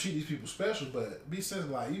 You don't have to treat these people special, but be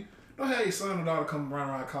sensitive. Like, you don't have your son or daughter come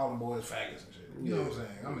around calling boys faggots and shit. You know what I'm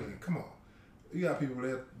saying? I mean, come on. You got people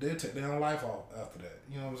they'll take their own life off after that.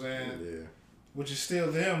 You know what I'm saying? Yeah. Which is still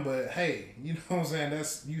them, but hey, you know what I'm saying?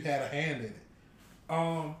 You had a hand in it.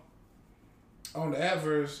 On the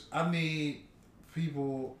adverse, I need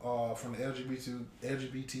people from the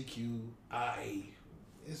LGBTQIA.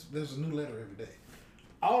 There's a new letter every day.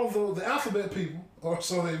 All of the alphabet people, or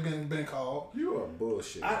so they've been called. You are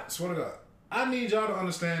bullshit. I swear to God. I need y'all to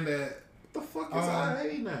understand that. What the fuck is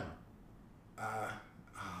IA now?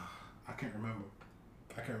 I can't remember.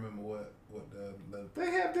 I can't remember what the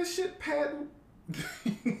They have this shit patent.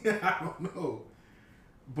 I don't know.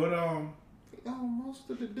 But most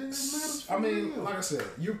of the damn letters. I mean, like I said,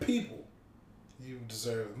 you're people. You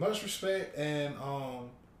deserve much respect and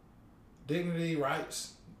dignity,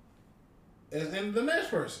 rights. And the next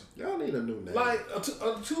person. Y'all need a new name. Like,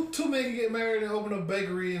 two men can get married and open a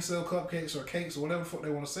bakery and sell cupcakes or cakes or whatever the fuck they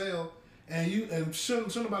want to sell. And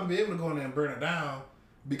shouldn't nobody be able to go in there and burn it down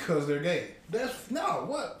because they're gay.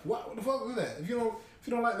 What the fuck is that? If you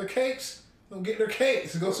don't like the cakes, Don't get their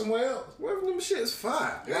cakes and go somewhere else. What if them shit's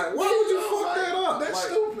fine? Like, why would you fuck that up? That's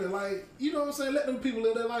like, stupid. Like, you know what I'm saying? Let them people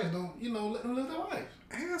live their life. Don't, you know, let them live their life.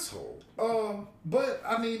 Asshole. But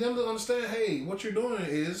I need them to understand, hey, what you're doing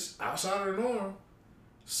is outside of the norm.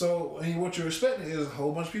 So, and what you're expecting is a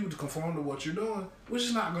whole bunch of people to conform to what you're doing, which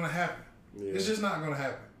is not going to happen. Yeah. It's just not going to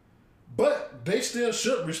happen. But they still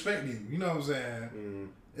should respect you, you know what I'm saying,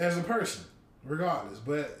 as a person, regardless.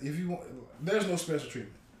 But if you want, there's no special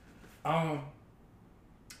treatment.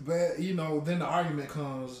 But, you know, then the argument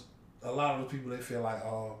comes, a lot of the people, they feel like,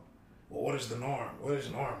 oh, well, what is the norm? What is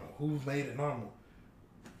normal? Who made it normal?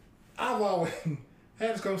 I've always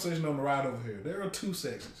had this conversation on the ride over here. There are two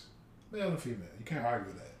sexes, male and female. You can't argue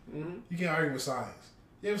with that. Mm-hmm. You can't argue with science.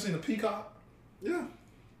 You ever seen a peacock? Yeah.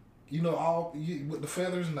 You know, with the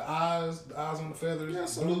feathers and the eyes on the feathers,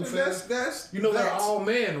 yes, blue feathers. That's they're all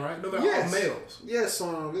men, right? No, they're all males. Yes,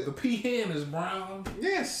 the peahen is brown.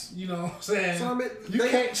 Yes. You know what I'm saying? You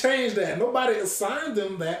can't change that. Nobody assigned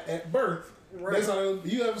them that at birth. Right. That's how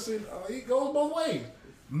you ever seen. It goes both ways.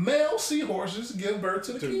 Male seahorses give birth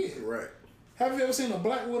to the kid. Right. Have you ever seen a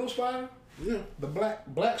black widow spider? Yeah. The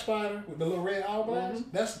black spider with the little red eyebrows?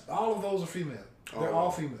 Mm-hmm. That's all of those are female. They're all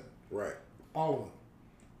female. Right. All of them.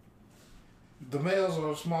 The males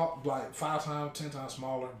are small, like 5 times, 10 times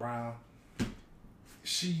smaller, brown.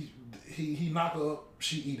 He knock her up,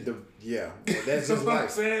 she eat it. Well, that's his life. I'm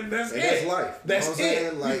saying? That's life. That's you know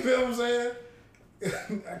it. Like, you feel what I'm saying?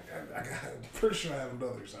 I'm pretty sure I have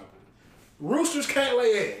another example. Roosters can't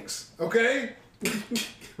lay eggs, okay?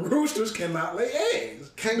 Roosters cannot lay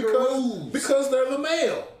eggs. Kangaroos. Because they're the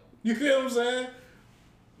male. You feel what I'm saying?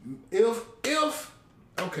 If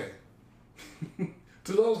okay.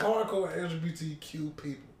 To those hardcore LGBTQ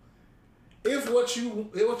people, if what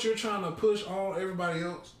you're trying to push on everybody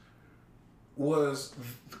else was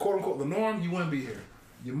quote unquote the norm, you wouldn't be here.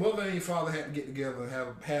 Your mother and your father had to get together and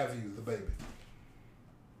have you, the baby.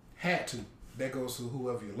 Had to. That goes to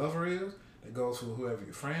whoever your lover is. That goes to whoever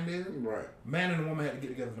your friend is. Right. Man and a woman had to get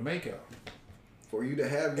together to make y'all. For you to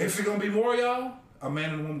have if it's gonna be more y'all, a man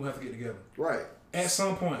and a woman will have to get together. Right. At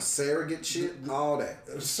some point. Surrogate shit, all that.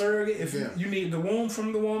 Surrogate, if you need the womb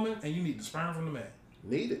from the woman and you need the sperm from the man.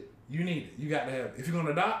 Need it. You need it. You got to have it. If you're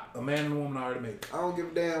gonna adopt, a man and a woman already made it. I don't give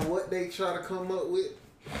a damn what they try to come up with.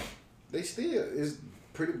 They still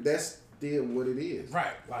that's still what it is.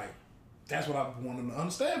 Right. Like that's what I want them to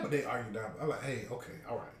understand, but they argue down. I'm like, hey, okay,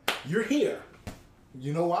 all right. You're here.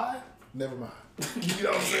 You know why? Never mind. You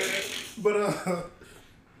know what I'm saying? But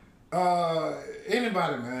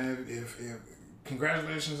anybody, man, if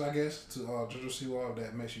congratulations, I guess, to JoJo Siwa,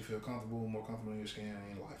 that makes you feel comfortable, more comfortable in your skin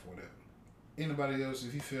and in life, whatever. Anybody else,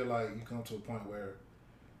 if you feel like you come to a point where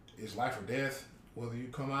it's life or death, whether you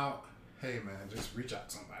come out, hey man, just reach out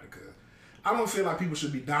to somebody, because I don't feel like people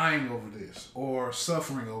should be dying over this or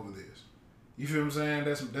suffering over this. You feel what I'm saying?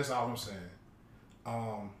 That's all I'm saying.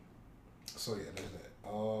 So yeah, there's that.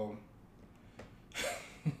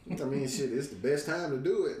 I mean, shit, it's the best time to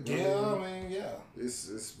do it. Yeah, I mean, yeah.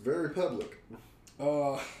 It's very public.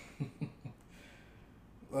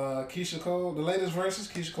 Keisha Cole, the latest verses,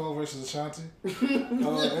 Keisha Cole versus Ashanti.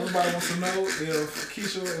 Everybody wants to know if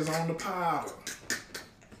Keisha is on the powder.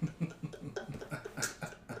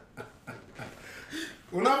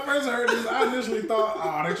 When I first heard this, I initially thought,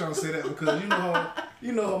 oh, they trying to say that because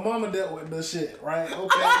you know her mama dealt with this shit, right?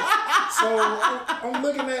 Okay. So I'm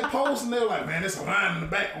looking at posts and they're like, man, there's a line in the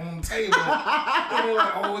back on the table. And they're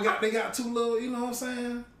like, oh, they got 2 little, you know what I'm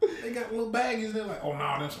saying? They got little baggies. And they're like, oh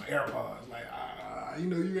no, there's some AirPods. Like, you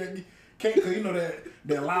know, you can't, cause you know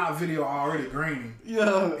that live video already grainy.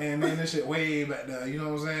 Yeah. And then this shit way back there, you know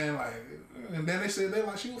what I'm saying? Like, and then they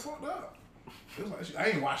like she was fucked up. It was like I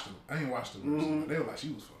ain't watched them. Mm-hmm. They were like she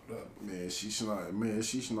was fucked up. Man, she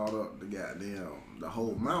snarled up the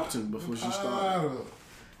whole mountain before she started.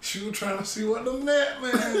 She was trying to see what the net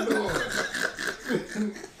man doing.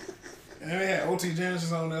 And they had OT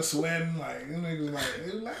Genesis on there sweating like them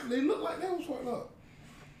niggas they looked like they was fucked up.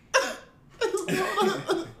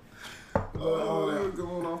 They were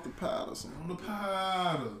going off the powder. On the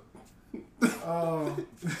powder.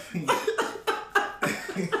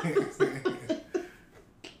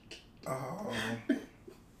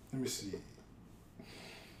 Let me see.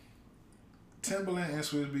 Timberland and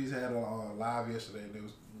Swizz Beatz had a live yesterday. They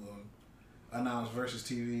was announced versus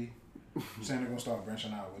TV. Saying they're gonna start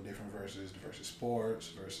branching out with different verses sports,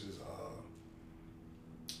 versus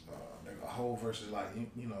a whole versus like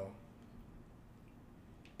you know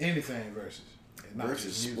anything versus. Not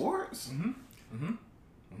versus sports. Mm-hmm. Mm-hmm.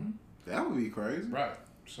 Mm-hmm. That would be crazy. Right.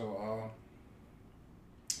 So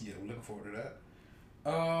yeah, we're looking forward to that.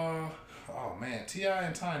 Oh man, T.I.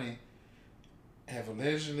 and Tiny have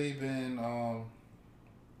allegedly been,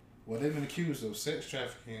 they've been accused of sex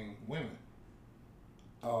trafficking women.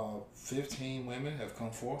 15 women have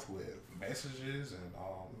come forth with messages and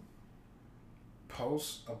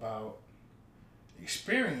posts about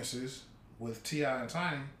experiences with T.I. and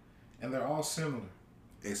Tiny, and they're all similar.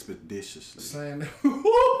 Expeditiously. Saying that,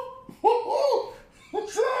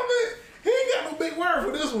 he ain't got no big word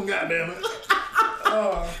for this one, goddammit.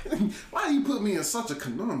 Why you put me in such a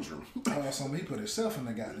conundrum? He put himself in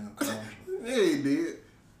the goddamn conundrum. Yeah, he did.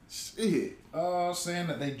 Shit. Saying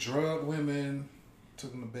that they drugged women,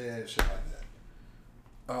 took them to bed, shit like that.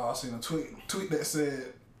 I seen a tweet that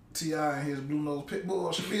said T.I. and his blue nose pit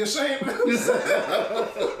bull should be ashamed of themselves.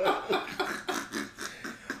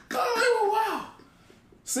 Wow.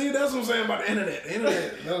 See, that's what I'm saying about the internet. The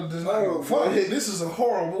internet does not fuck. This is a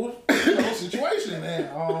horrible situation, and they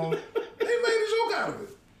made a joke out of it.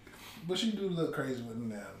 But she do look crazy with them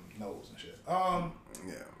damn nose and shit. Yeah,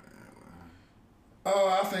 man.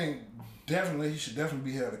 I think he should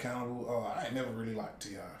definitely be held accountable. I ain't never really liked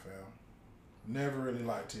T.I., fam. Never really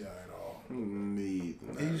liked T.I. at all. Me.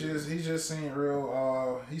 He just seemed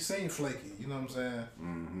real. He seemed flaky. You know what I'm saying?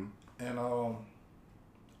 Mm-hmm. And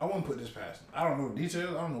I wouldn't put this past him. I don't know the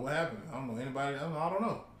details. I don't know what happened. I don't know anybody. I don't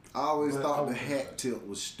know. I always thought the hat tilt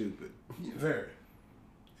was stupid. Yeah, very.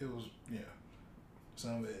 It was, yeah.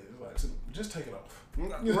 Some it was like, just take it off.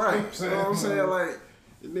 Right. You know what I'm saying? Like,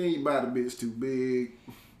 then you buy the bitch too big.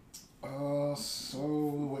 So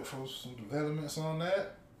we wait for some developments on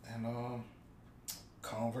that, and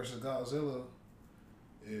Kong vs. Godzilla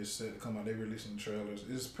is set to come out. They releasing the trailers.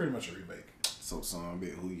 It's pretty much a remake. So, son,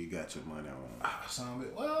 bit who you got your money on?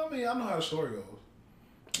 Well, I mean, I know how the story goes.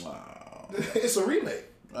 Wow. It's a remake.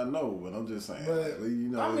 I know, but I'm just saying. But, you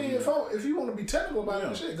know, I mean, if you want to be technical about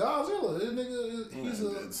it, shit, Godzilla, this nigga, he's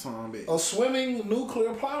a swimming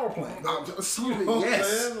nuclear power plant.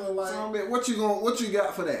 Yes. What you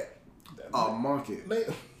got for that? A monkey. A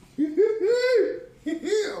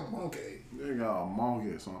monkey. They got a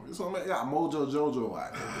monkey or something. So they got Mojo Jojo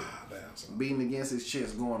out there. Beating against his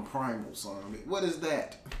chest, going primal, son. What is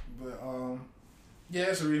that? But yeah,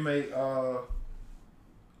 it's a remake.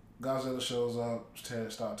 Godzilla shows up,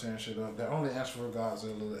 start tearing shit up. The only answer for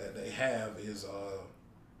Godzilla that they have is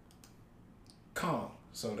Kong.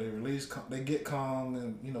 So they get Kong,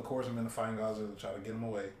 and of course, him into fighting Godzilla, try to get him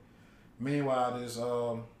away. Meanwhile, this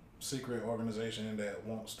secret organization that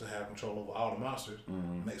wants to have control over all the monsters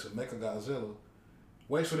makes a Mecha Godzilla.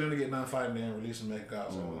 Waits for them to get done fighting, then release a Mecha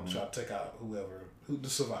Godzilla and try to take out who to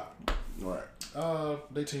survive. Right.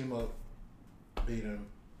 They team up, beat him.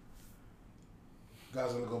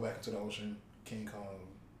 Godzilla go back into the ocean. King Kong.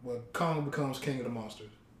 Well, Kong becomes king of the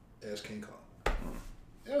monsters as King Kong.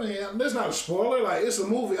 I mean, that's not a spoiler. Like, it's a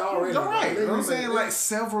movie already. You're right. You know what I'm saying? Like,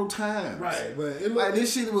 several times. Right, but it like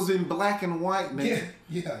this shit was in black and white, man.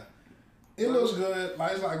 Yeah. It looks good.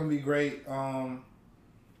 Like, it's not gonna be great. Like,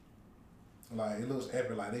 it looks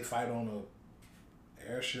epic. Like, they fight on a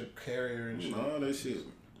airship carrier and shit. All that shit.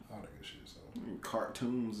 All that good shit. So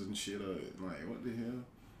cartoons and shit. Like, what the hell?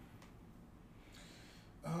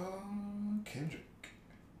 Kendrick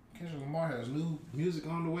Lamar has new music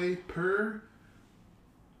on the way per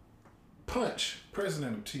Punch,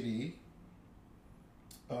 president of TDE.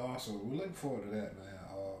 So we're looking forward to that, man.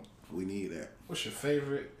 We need that. What's your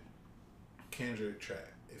favorite Kendrick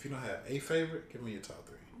track? If you don't have a favorite, give me your top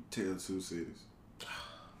 3. Tale of Two Cities. Oh,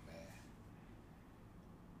 man.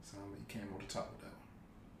 You came over the top with that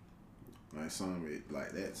one. That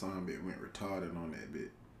song bit went retarded on that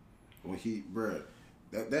bit. When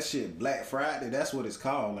that shit Black Friday, that's what it's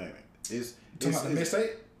called, ain't it? It's about the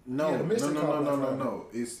mixtape? No, yeah, the mixtape no.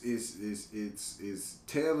 It's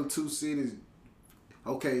Tale of Two Cities.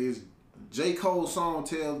 Okay, it's J. Cole's song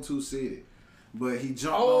Tale of Two Cities. But he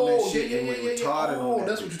jumped on that shit and went retarded on that.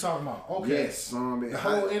 That's what you're talking about. Okay. Yes, the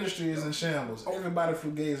whole industry is in shambles. Everybody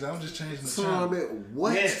forgave. I'm just changing the channel.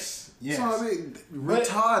 What? Yes.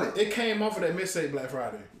 Retarded. It came off of that mixtape Black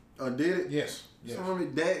Friday. Did it? Yes.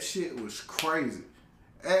 That shit was crazy.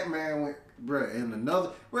 That man went,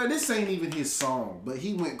 this ain't even his song, but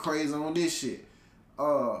he went crazy on this shit.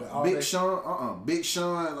 Big Sean,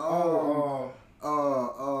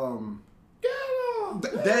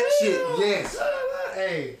 that shit, yes.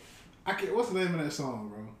 Hey, what's the name of that song,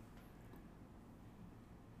 bro?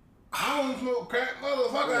 I don't smoke crack,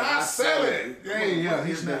 motherfucker. I sell it. Yeah,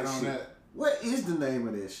 he's not on that. What is the name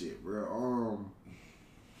of that shit, bro?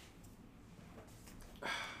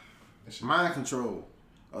 Mind Control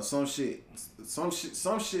or some shit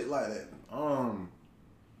like that. No,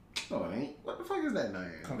 it ain't. What the fuck is that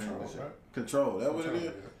name? Control, right? Control. That what it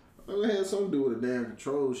is. It had something to do with the damn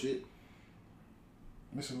Control shit.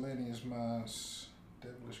 Miscellaneous Minds,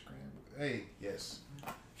 Devilish Grand. Hey, yes.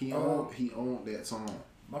 He owned that song.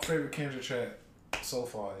 My favorite Kendrick track so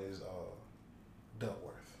far is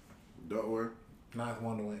Duckworth. Duckworth? Ninth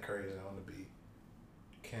Wonder went crazy on the beat.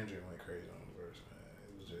 Kendrick went crazy on the verse, man.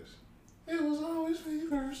 It was always me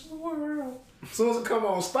versus the world. As soon as it come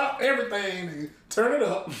on, stop everything, turn it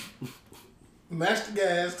up, match the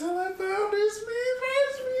gas till I found this me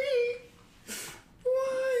versus me.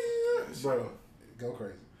 Why? Bro, go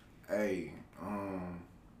crazy. Hey,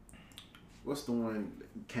 what's the one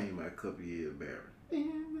that came out a couple years back?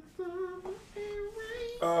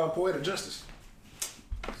 Poetic Justice.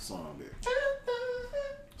 Song bit.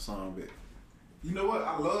 You know what?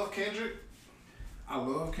 I love Kendrick,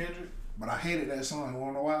 but I hated that song. You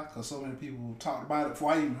wanna know why? Because so many people talked about it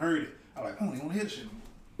before I even heard it. I like, I don't even want to hear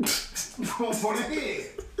the shit. For the head.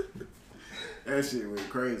 That shit went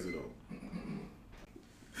crazy though.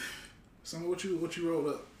 So what you wrote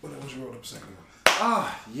up? What you wrote up a second ago?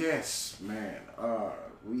 Yes, man.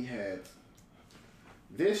 We had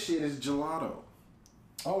this shit is gelato.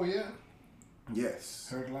 Oh yeah. Yes.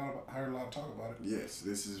 Heard a lot of talk about it. Yes,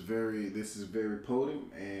 this is very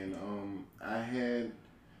potent, and I had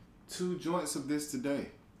 2 joints of this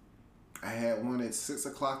today. I had one at 6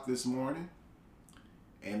 o'clock this morning,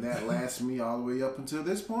 and that lasted me all the way up until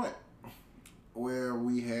this point, where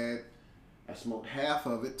I smoked half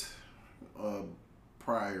of it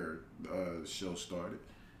prior the show started,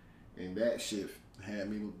 and that shit had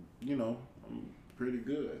me, pretty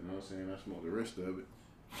good. You know what I'm saying? I smoked the rest of it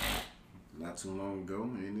not too long ago,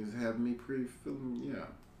 and it's having me pretty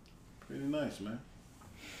nice, man.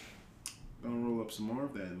 Gonna roll up some more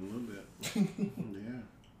of that in a little bit. Yeah.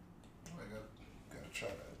 I gotta try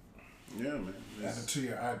that. Yeah, man. Add it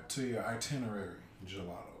to your itinerary,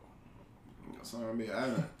 gelato. So I mean,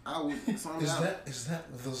 I would. Is that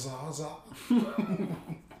the Zaza?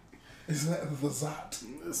 Is that the Zot?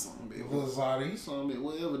 The Zotty? Some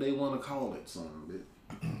whatever they want to call it, some bit.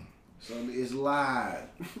 It's live.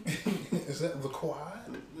 Is that the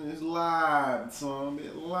quad? It's live, some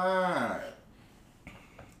bit live.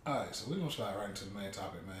 Alright, so we're gonna slide right into the main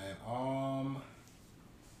topic, man.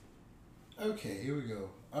 Okay, here we go.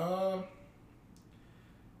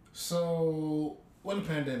 So when the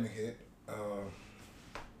pandemic hit, a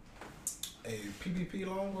PPP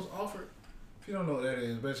loan was offered. If you don't know what that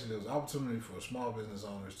is, basically it was an opportunity for small business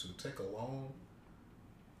owners to take a loan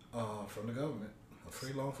from the government, a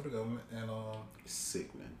free loan for the government, and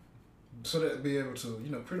sickening. So that be able to,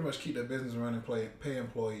 pretty much keep their business running, pay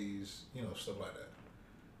employees, stuff like that.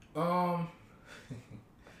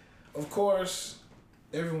 Of course,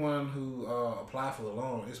 everyone who applied for the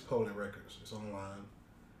loan is public records. It's online.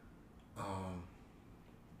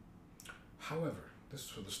 However, this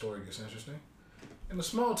is where the story gets interesting. In a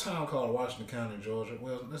small town called Washington County, Georgia,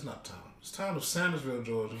 well, it's not a town. It's the town of Sandersville,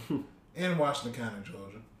 Georgia, in Washington County,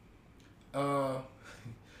 Georgia.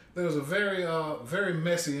 There was a very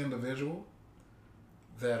messy individual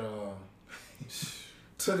that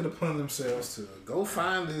took it upon themselves to go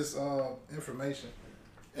find this information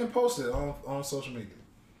and post it on social media.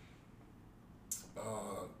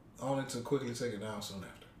 Only to quickly take it down soon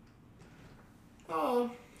after.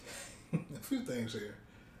 A few things here.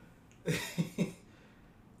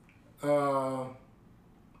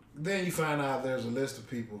 Then you find out there's a list of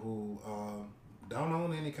people who don't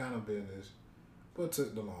own any kind of business, but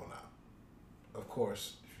took the loan out. Of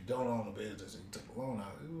course, if you don't own a business and you took the loan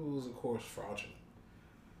out, it was of course fraudulent.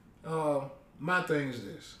 My thing is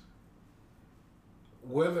this: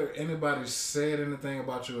 whether anybody said anything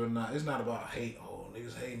about you or not, it's not about hate. Oh,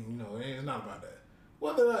 niggas hating, it's not about that.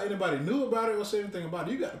 Whether anybody knew about it or said anything about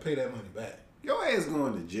it, you got to pay that money back. Your ass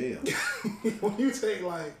going to jail. When you take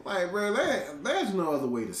like bro, there's no other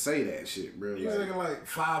way to say that shit, bro. You're taking like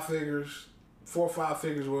 4 or 5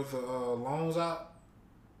 figures worth of loans out,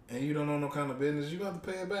 and you don't own no kind of business. You got to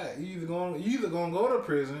pay it back. You either gonna go to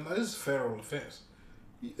prison. This is a federal offense.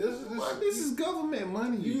 This is government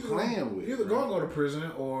money you playing with. You either gonna go to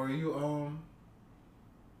prison or your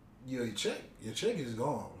check is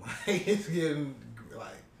gone. It's getting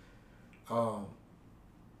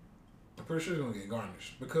I'm pretty sure it's gonna get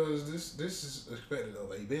garnished because this is expected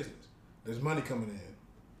of a business. There's money coming in,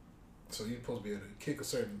 so you're supposed to be able to kick a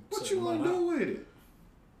certain. What you gonna do with it?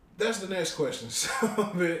 That's the next question. So,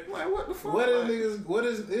 what the fuck? What is niggas? What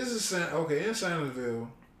is okay? In Sandersville,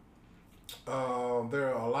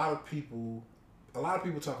 there are a lot of people. A lot of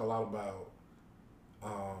people talk a lot about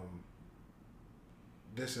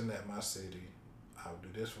this and that. My city, I'll do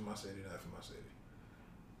this for my city, that for my city.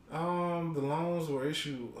 The loans were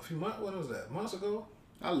issued a few months. What was that? Months ago.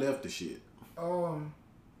 I left the shit. I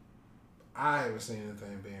I haven't seen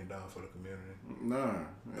anything being done for the community. Nah.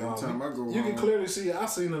 Every time I go you can home, clearly see. I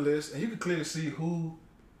seen the list, and you can clearly see who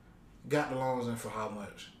got the loans and for how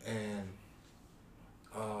much, and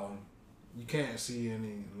you can't see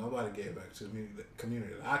nobody gave back to the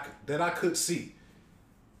community that I could see.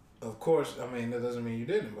 Of course, I mean that doesn't mean you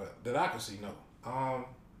didn't, but that I could see, no.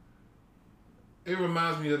 It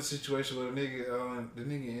reminds me of the situation where the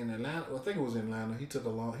nigga in Atlanta. Well, I think it was in Atlanta. He took a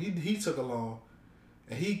loan. He took a loan,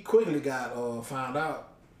 and he quickly got found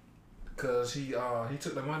out because he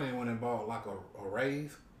took the money and went and bought like a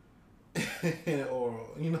Wraith, or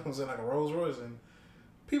you know what I'm saying, like a Rolls Royce, and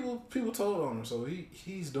people told on him. So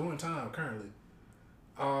he's doing time currently.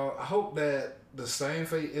 I hope that the same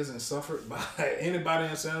fate isn't suffered by anybody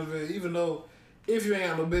in Sandville, even though if you ain't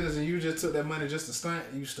got no business and you just took that money just to stunt,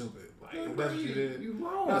 you stupid. Like, if that's what you did. You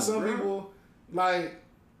wrong, now, some people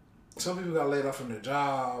got laid off from their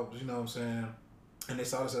jobs, you know what I'm saying? And they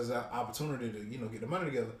saw this as an opportunity to, get the money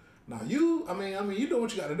together. Now, you doing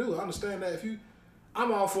what you got to do. I understand that.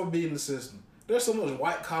 I'm all for beating the system. There's so much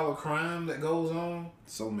white-collar crime that goes on.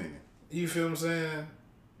 So many. You feel what I'm saying?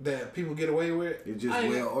 That people get away with. It's just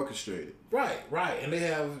well orchestrated. Right. And they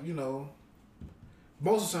have,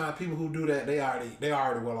 most of the time people who do that, they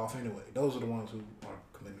already well off anyway. Those are the ones who are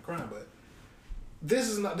committing the crime. But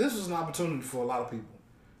this was an opportunity for a lot of people.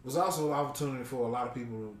 It was also an opportunity for a lot of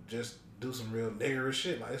people to just do some real niggerish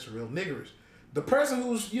shit. Like, it's real niggerish. The person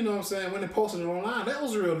who's, you know what I'm saying, when they posted it online, that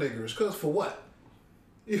was real niggerish. Cause for what?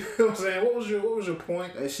 You know what I'm saying? What was your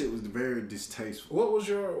point? That shit was very distasteful. What was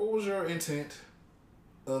your intent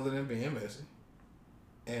other than being messy?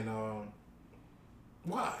 And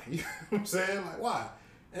why? You know what I'm saying? Like, why?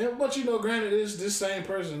 But granted, this same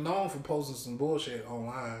person known for posting some bullshit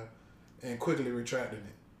online and quickly retracting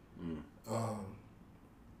it.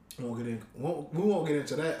 We won't get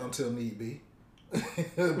into that until need be.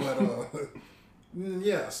 But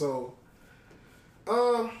yeah, so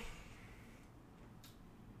y'all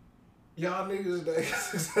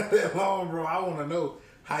niggas that long, bro. I want to know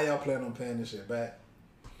how y'all plan on paying this shit back.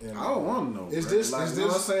 I don't want to know. Is this? You know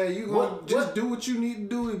what I'm saying? You gonna just do what you need to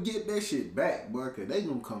do and get that shit back, boy. Cause they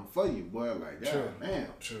gonna come for you, boy. Like, damn.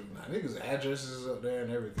 True. Now niggas' addresses up there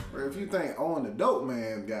and everything. Bro, if you think owing the dope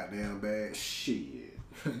man goddamn bad, shit.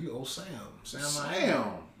 You owe Sam.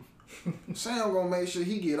 Sam gonna make sure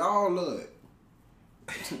he get all of it.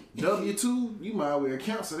 W-2, you might well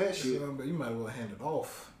cancel that shit. You might well hand it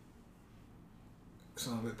off.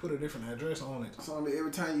 Put a different address on it.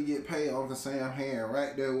 Every time you get paid, Uncle Sam hand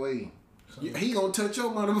right that way. He gonna touch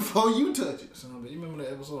your money before you touch it. You remember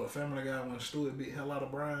that episode of Family Guy when Stewie beat hell out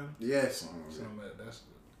of Brian? Yes.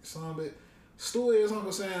 Stewie is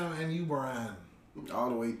Uncle Sam and you Brian. All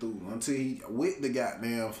the way through until he with the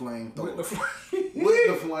goddamn flamethrower. With the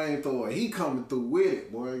flamethrower, he coming through with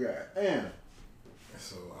it, boy. Goddamn.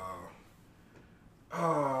 So,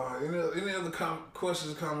 any other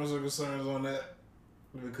questions, comments, or concerns on that?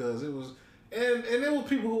 Because it was, and there was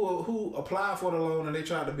people who applied for the loan and they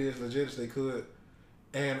tried to be as legit as they could,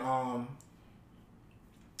 and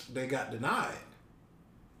they got denied.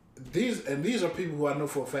 These are people who I know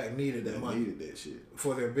for a fact needed that money. Needed that shit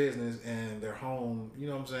for their business and their home. You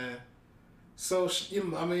know what I'm saying? So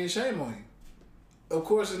shame on you. Of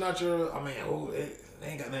course, it's not your. It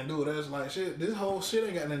ain't got nothing to do with us. Like shit, this whole shit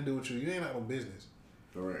ain't got nothing to do with you. You ain't got no business.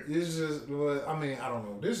 Correct. It's just, but I don't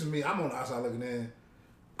know. This is me. I'm on the outside looking in.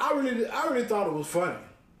 I really thought it was funny.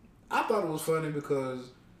 I thought it was funny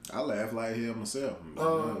because I laugh like hell myself.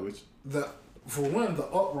 For one, the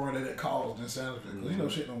uproar that it caused in San Francisco.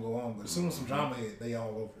 Shit don't go on, but as soon as some drama hit, they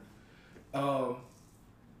all over it.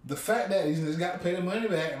 The fact that these niggas got to pay their money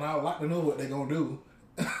back, and I would like to know what they gonna do.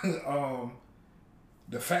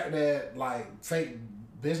 The fact that like fake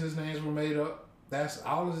business names were made up. That's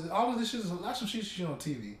all of this shit. That's some shit you see on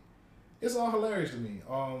TV. It's all hilarious to me.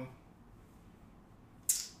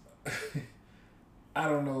 I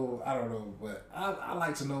don't know, but I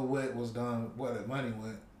like to know what was done, where the money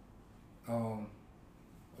went. Of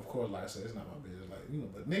course, like I said, it's not my business.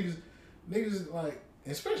 But niggas like,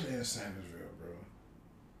 especially in Sandersville, bro.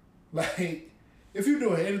 Like, if you're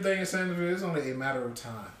doing anything in Sandersville, it's only a matter of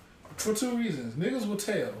time. For two reasons, niggas will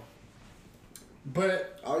tell.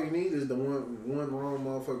 But all you need is the one wrong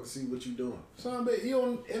motherfucker to see what you doing.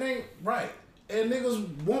 It ain't right. And niggas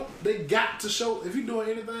they got to show, if you doing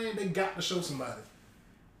anything, they got to show somebody.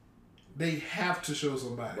 They have to show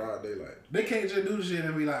somebody. Broad daylight. They can't just do the shit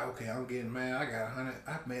and be like, okay, I'm getting mad.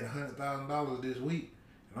 I made $100,000 this week,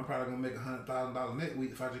 and I'm probably gonna make $100,000 next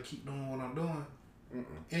week if I just keep doing what I'm doing.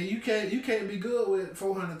 And you can't be good with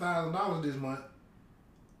 $400,000 this month.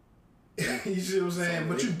 You see what I'm saying?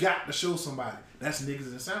 But you got to show somebody. That's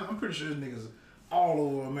niggas in Santa. I'm pretty sure there's niggas all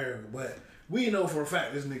over America, but we know for a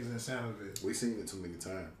fact there's niggas in Santville. We seen it too many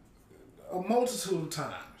times. A multitude of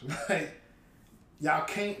times. Like, y'all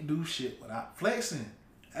can't do shit without flexing.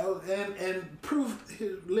 And proof,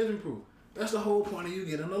 living proof. That's the whole point of you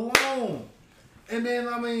getting a loan. And then,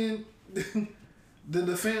 I mean, the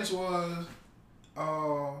defense was,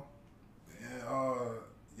 y'all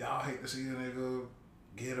hate to see a nigga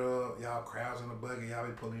get up, y'all crowds in the buggy, y'all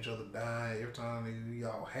be pulling each other down every time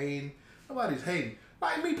y'all hating. Nobody's hating.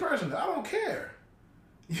 Like me personally, I don't care.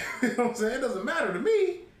 You know what I'm saying? It doesn't matter to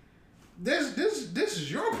me. This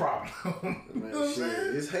is your problem. You know what I'm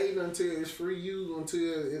saying? It's hating until it's free you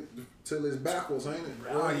until it's backwards, ain't it?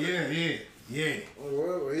 Oh yeah.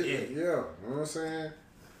 Well, yeah. You know what I'm saying?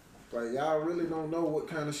 Like, y'all really don't know what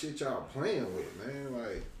kind of shit y'all playing with, man.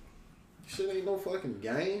 Like, shit ain't no fucking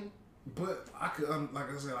game. But I could,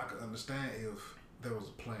 like I said, I could understand if there was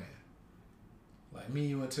a plan. Like me,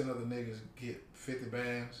 you and 10 other niggas get 50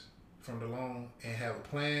 bands from the loan and have a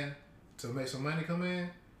plan to make some money come in.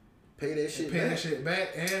 Pay that shit back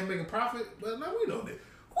and make a profit. But no, we know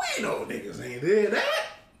niggas ain't did that.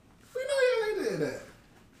 We know y'all ain't did that.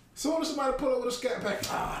 Soon as somebody pull up with a scat pack,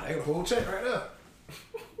 they got a whole check right there.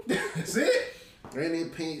 That's it. Ain't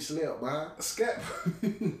it pink slip, boy? A scat.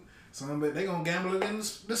 Somebody, they gonna gamble it in the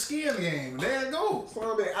skin game. There it goes.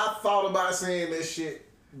 I thought about saying that shit,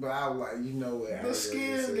 but I was like, you know what? The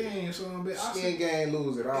skin game, Skin game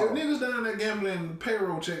lose it all. If niggas down there gambling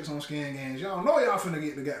payroll checks on skin games, y'all know y'all finna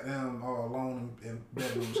get the goddamn loan and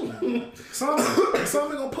bedroom skin.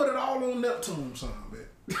 Somebody gonna put it all on Neptune, bitch.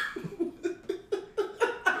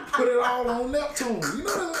 Put it all on Neptune. You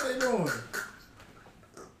know what they doing.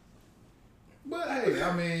 But hey,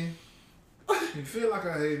 I mean, you feel like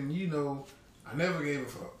I hate him, you know, I never gave a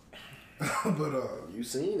fuck. But you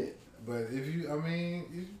seen it. But if you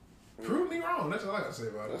prove me wrong. That's all I gotta say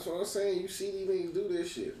about it. That's what I'm saying. You see these niggas do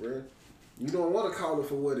this shit, bro. You don't want to call it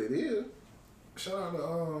for what it is. Shout out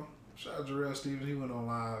to Jarrell Stevens. He went on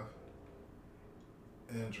live,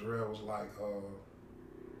 and Jarrell was like,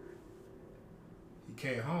 he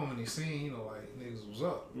came home and he seen, you know, like niggas was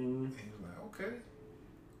up, and he was like, okay,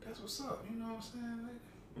 that's what's up. You know what I'm saying? Like,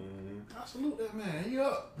 I salute that man. He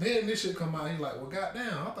up. Then this shit come out. He like, well,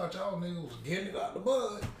 goddamn, I thought y'all niggas was getting it out the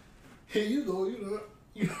bud. Here you go. You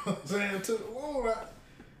know what I'm saying? Took the loan out.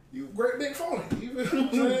 You great big phony. You feel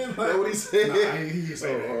what I'm saying? Like, what he said? Nah, he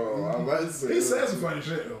say that. I'm about to say. He said some funny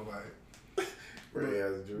shit though. Like, bro, yeah,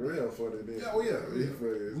 Jarrell funny. Yeah, well, yeah.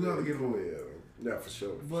 We gotta get him. Yeah, for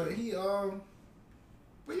sure. But he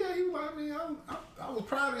but yeah, he was like, I mean, I was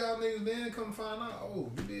proud of y'all niggas. Then come find out, oh,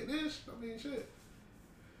 you did this. I mean, shit.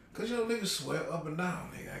 Cause you know niggas sweat up and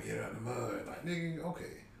down. Nigga, I get out the mud. Like, nigga,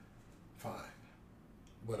 okay, fine.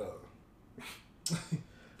 But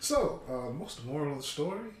so what's the moral of the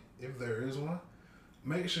story? If there is one,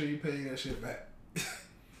 make sure you pay that shit back.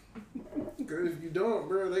 Cause if you don't,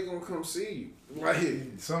 bro, they gonna come see you. Like,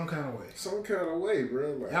 some kind of way. Some kind of way,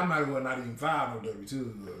 bro. Like, y'all might as well not even file no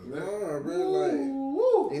W-2s. Nah, bro.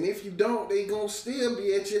 Like, and if you don't, they gonna still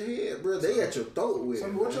be at your head, bro. They at your throat with. So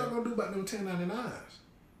it, what y'all gonna do about them 1099s?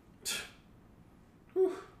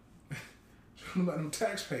 About them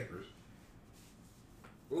tax papers.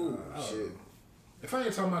 Ooh, shit. If I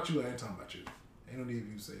ain't talking about you, I ain't talking about you. Ain't no need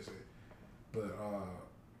for you to say. But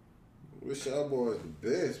wish y'all boys the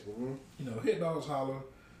best, boy. You know, hit dogs holler.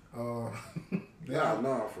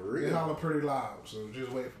 Nah, for real. They holler pretty loud, so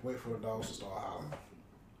just wait for the dogs to start hollering.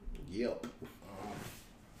 Yep.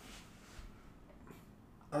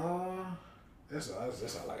 That's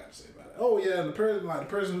all I got to say about it. Oh yeah, the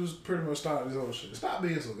person who's pretty much started this whole shit. Stop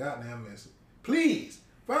being so goddamn messy. Please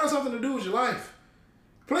find something to do with your life.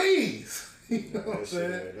 Please. You know what I'm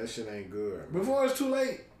saying? That shit ain't good, man. Before it's too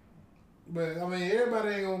late. But I mean, everybody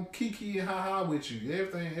ain't gonna kiki and ha ha with you.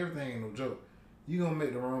 Everything ain't no joke. You gonna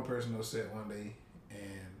make the wrong person upset one day,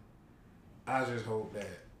 and I just hope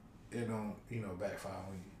that it don't, backfire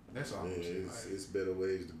on you. That's all. Yeah, it's better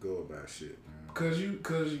ways to go about shit, man. Cause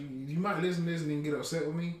you might listen to this and then get upset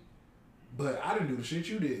with me, but I didn't do the shit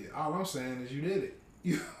you did. All I'm saying is you did it.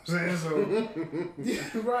 You know what I'm saying? So yeah,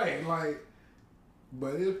 right. Like,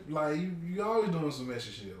 but if like you always doing some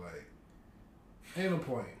messy shit. Like, ain't no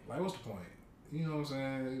point. Like, what's the point? You know what I'm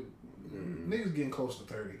saying? Niggas getting close to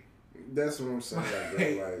 30. That's what I'm saying, bro.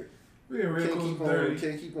 Like, we getting real close to 30.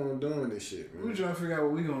 Can't keep on doing this shit, man. We trying to figure out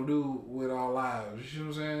what we gonna do with our lives. You see what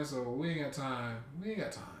I'm saying? So we ain't got time.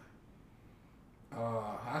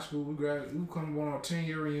 High school, we come on our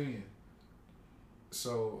 10-year reunion.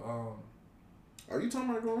 So, are you talking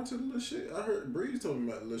about going to the little shit? I heard Breeze told me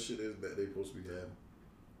about the little shit that they supposed to be having.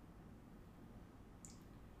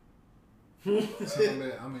 Something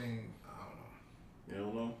that, I mean, I don't know. You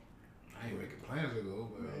don't know? I ain't making plans to go,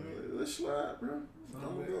 but I mean, Let's slide, bro. I'm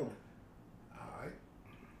gonna go. Alright.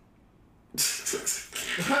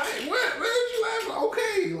 What? Why did you laugh?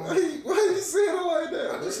 Okay. Like, Why you saying it like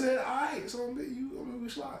that? I just said, alright. So we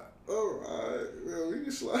slide. Oh, alright. Well, we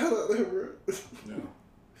can slide out there, bro. Yeah.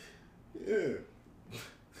 Yeah.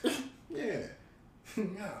 Yeah.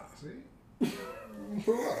 Yeah, see?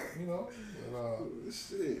 Pull up, you know? But,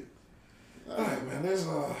 Shit. alright, man. Let's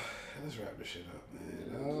wrap this shit up,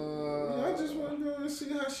 man. I just want to go and see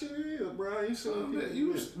how shit is, bro. I ain't seen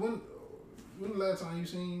when the last time you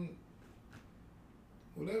seen?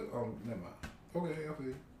 Well, never mind. Okay, I feel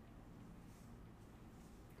you.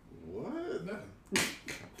 What? Nothing.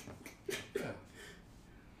 Yeah.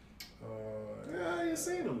 Yeah, I ain't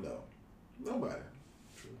seen them though. Nobody.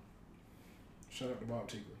 True. Shout out to Bob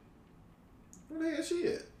Tika. Where the hell she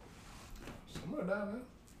at? Somewhere down there.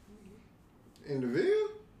 In the Ville?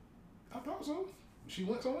 I thought so. She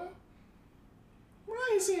went somewhere? Well, I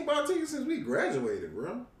ain't seen Bob Tika since we graduated,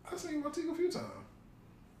 bro. I seen Bob Tika a few times.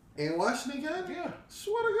 In Washington County? Yeah.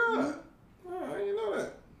 Swear to God. Oh, I didn't know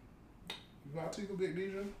that. Bob Tika, Big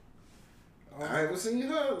DJ. I haven't seen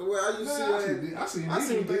her. Well, I used to see her. I seen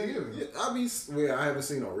Thanksgiving. Yeah, I haven't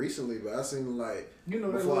seen her recently, but I seen like you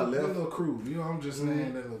know that before little, I left. that little crew. You know, I'm just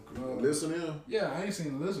saying that little. Listen in. Yeah, I ain't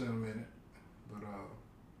seen Listen in a minute, but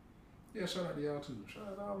yeah, shout out to y'all too. Shout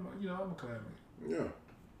out to all my, I'm a classmate. Yeah.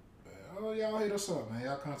 Oh, y'all hit us up, man.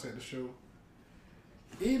 Y'all contact the show.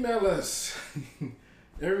 Email us.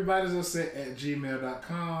 Everybody's upset at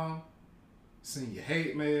gmail.com. Send your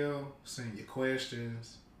hate mail. Send your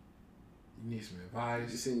questions. You need some You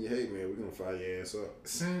advice. send your hate, man. We're gonna fire your ass up.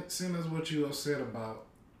 Send us what you upset about.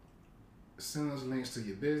 Send us links to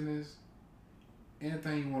your business.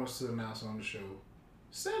 Anything you want us to announce on the show,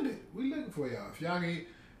 send it. We looking for y'all. If y'all get,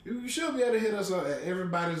 you should be able to hit us up at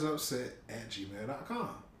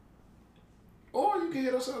everybody'supset@gmail.com. Or you can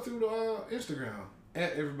hit us up through the Instagram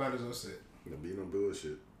at everybody'supset. There'll be no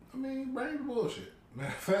bullshit. I mean, bring the bullshit. Matter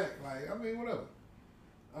of fact, whatever.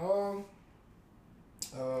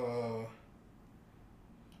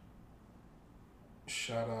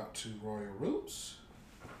 Shout out to Royal Roots.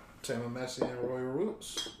 Tamma Massey and Royal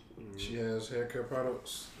Roots. Mm-hmm. She has hair care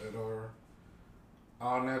products that are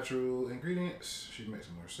all natural ingredients. She makes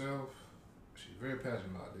them herself. She's very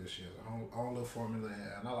passionate about this. She has her own little formula,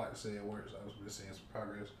 and I like to say it works. I've been seeing some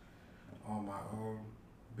progress on my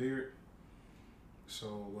beard.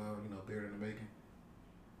 So, beard in the making.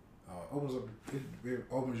 It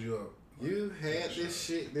opens you up. You had this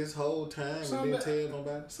shit this whole time and didn't tell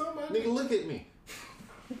nobody? Somebody. Nigga, look at me.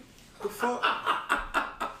 The fuck?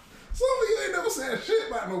 Some of you ain't never said shit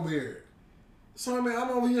about no beard. So, I mean, I'm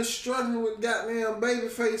over here struggling with goddamn baby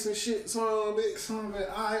face and shit. So,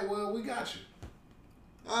 alright, well, we got you.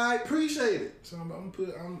 I appreciate it. So I'm gonna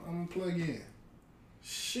plug in.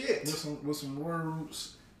 Shit. With some Royal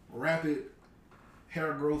Roots rapid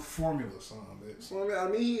hair growth formula, bitch. So, I mean, I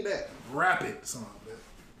need that. Rapid, bitch.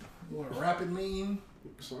 You want a rapid lean?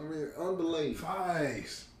 So, I mean, underlay.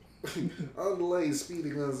 Fives. Underlay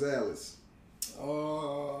Speedy Gonzalez.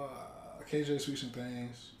 KJ Sweets and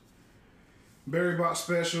Things. Berry Box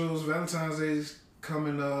specials. Valentine's Day's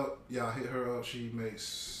coming up. Y'all hit her up. She makes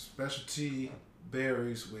specialty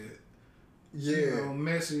berries with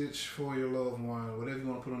message for your loved one. Whatever you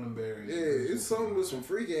want to put on them berries. Yeah, it's something with some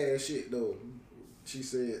freak ass shit though. She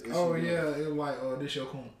said. It was like this your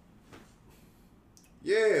coon.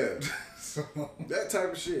 Yeah. So that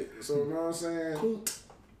type of shit. So you know what I'm saying? Coon.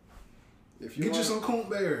 If you get you some coon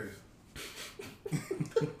berries.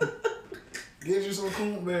 Get you some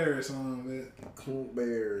coon berries, man. Coon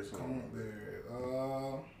berries. Coon berries.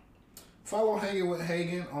 Follow Hanging with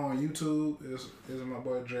Hagen on YouTube. This is my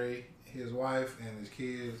boy Dre, his wife, and his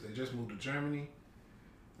kids. They just moved to Germany.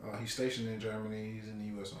 He's stationed in Germany. He's in the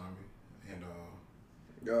U.S. Army. And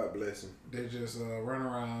God bless him. They just run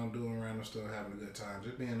around doing random stuff, having a good time.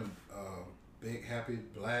 Just being a big, happy,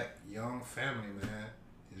 black, young family, man.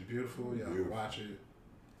 It's beautiful. Y'all can watch it.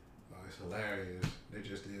 It's hilarious. They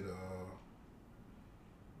just did,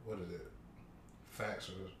 what is it? Facts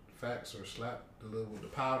or slap the little with the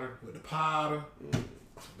powder.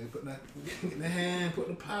 They put that in their hand, put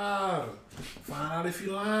the powder. Find out if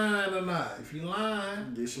you lying or not. If you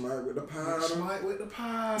lying, get smite with the powder.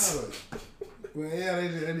 Well, yeah,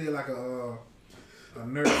 they did like a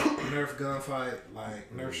Nerf gunfight, like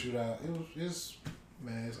Nerf shootout. It's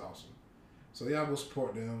awesome. So y'all go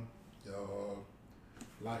support them. Y'all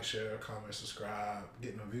like, share, comment, subscribe,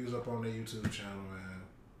 getting the views up on their YouTube channel, man.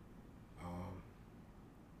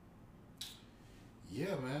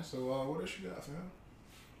 Yeah, man. So what else you got, fam?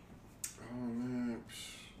 Oh man,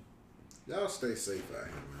 y'all stay safe out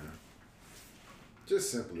here, man.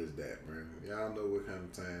 Just simple as that, man. Y'all know what kind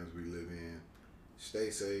of times we live in. Stay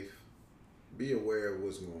safe. Be aware of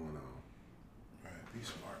what's going on. Right, be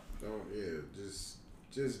smart.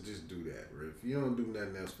 Just do that, bro. If you don't do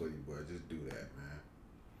nothing else for you, boy, just do that, man.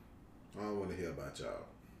 I don't want to hear about y'all.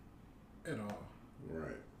 At all.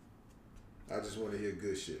 Right. I just want to hear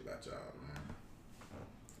good shit about y'all,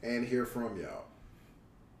 man. And hear from y'all.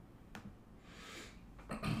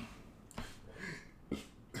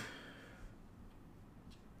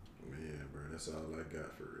 Yeah, bro, that's all I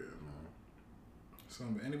got for real, man. So,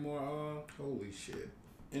 any more, Holy shit.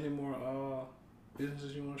 any more,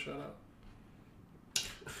 businesses you want to shout out?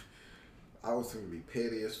 I was gonna be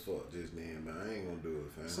petty as fuck just then, but I ain't gonna do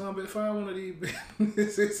it, fam. Somebody find one of these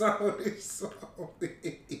businesses on this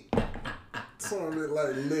Something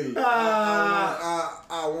like Lee.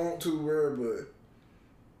 I want to, bro, but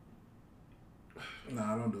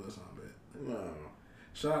Nah, don't do it, something. no.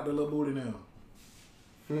 Shout out to Lil Booty now.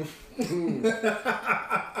 Let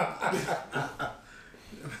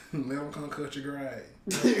them come cut your grade.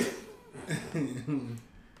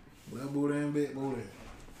 Lil Booty and Big Booty.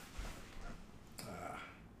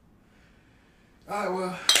 Alright,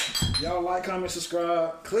 well, y'all like, comment,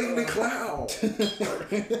 subscribe. Click the cloud.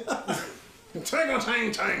 Chang.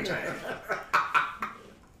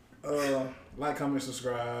 Like, comment,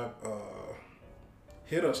 subscribe.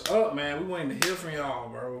 Hit us up, man. We waiting to hear from y'all,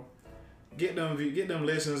 bro. Get them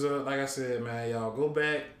listens up. Like I said, man, y'all go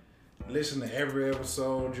back, listen to every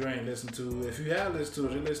episode you ain't listened to. If you have listened to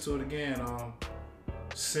it, you listen to it again.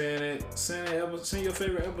 Send your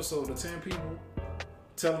favorite episode to 10 people.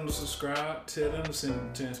 Tell them to subscribe. Tell them to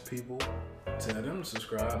send 10 people. Tell them to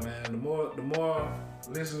subscribe, man. The more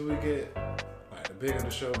listens we get, like the bigger the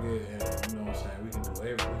show get, and you know what I'm saying. We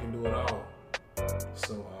can do it all.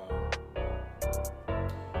 So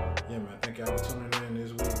yeah, man. Thank y'all for tuning in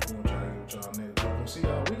this week. We're gonna try to get with y'all next week.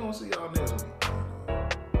 We gonna see y'all next week.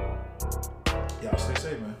 Y'all stay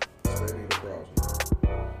safe, man. Stay in the cross.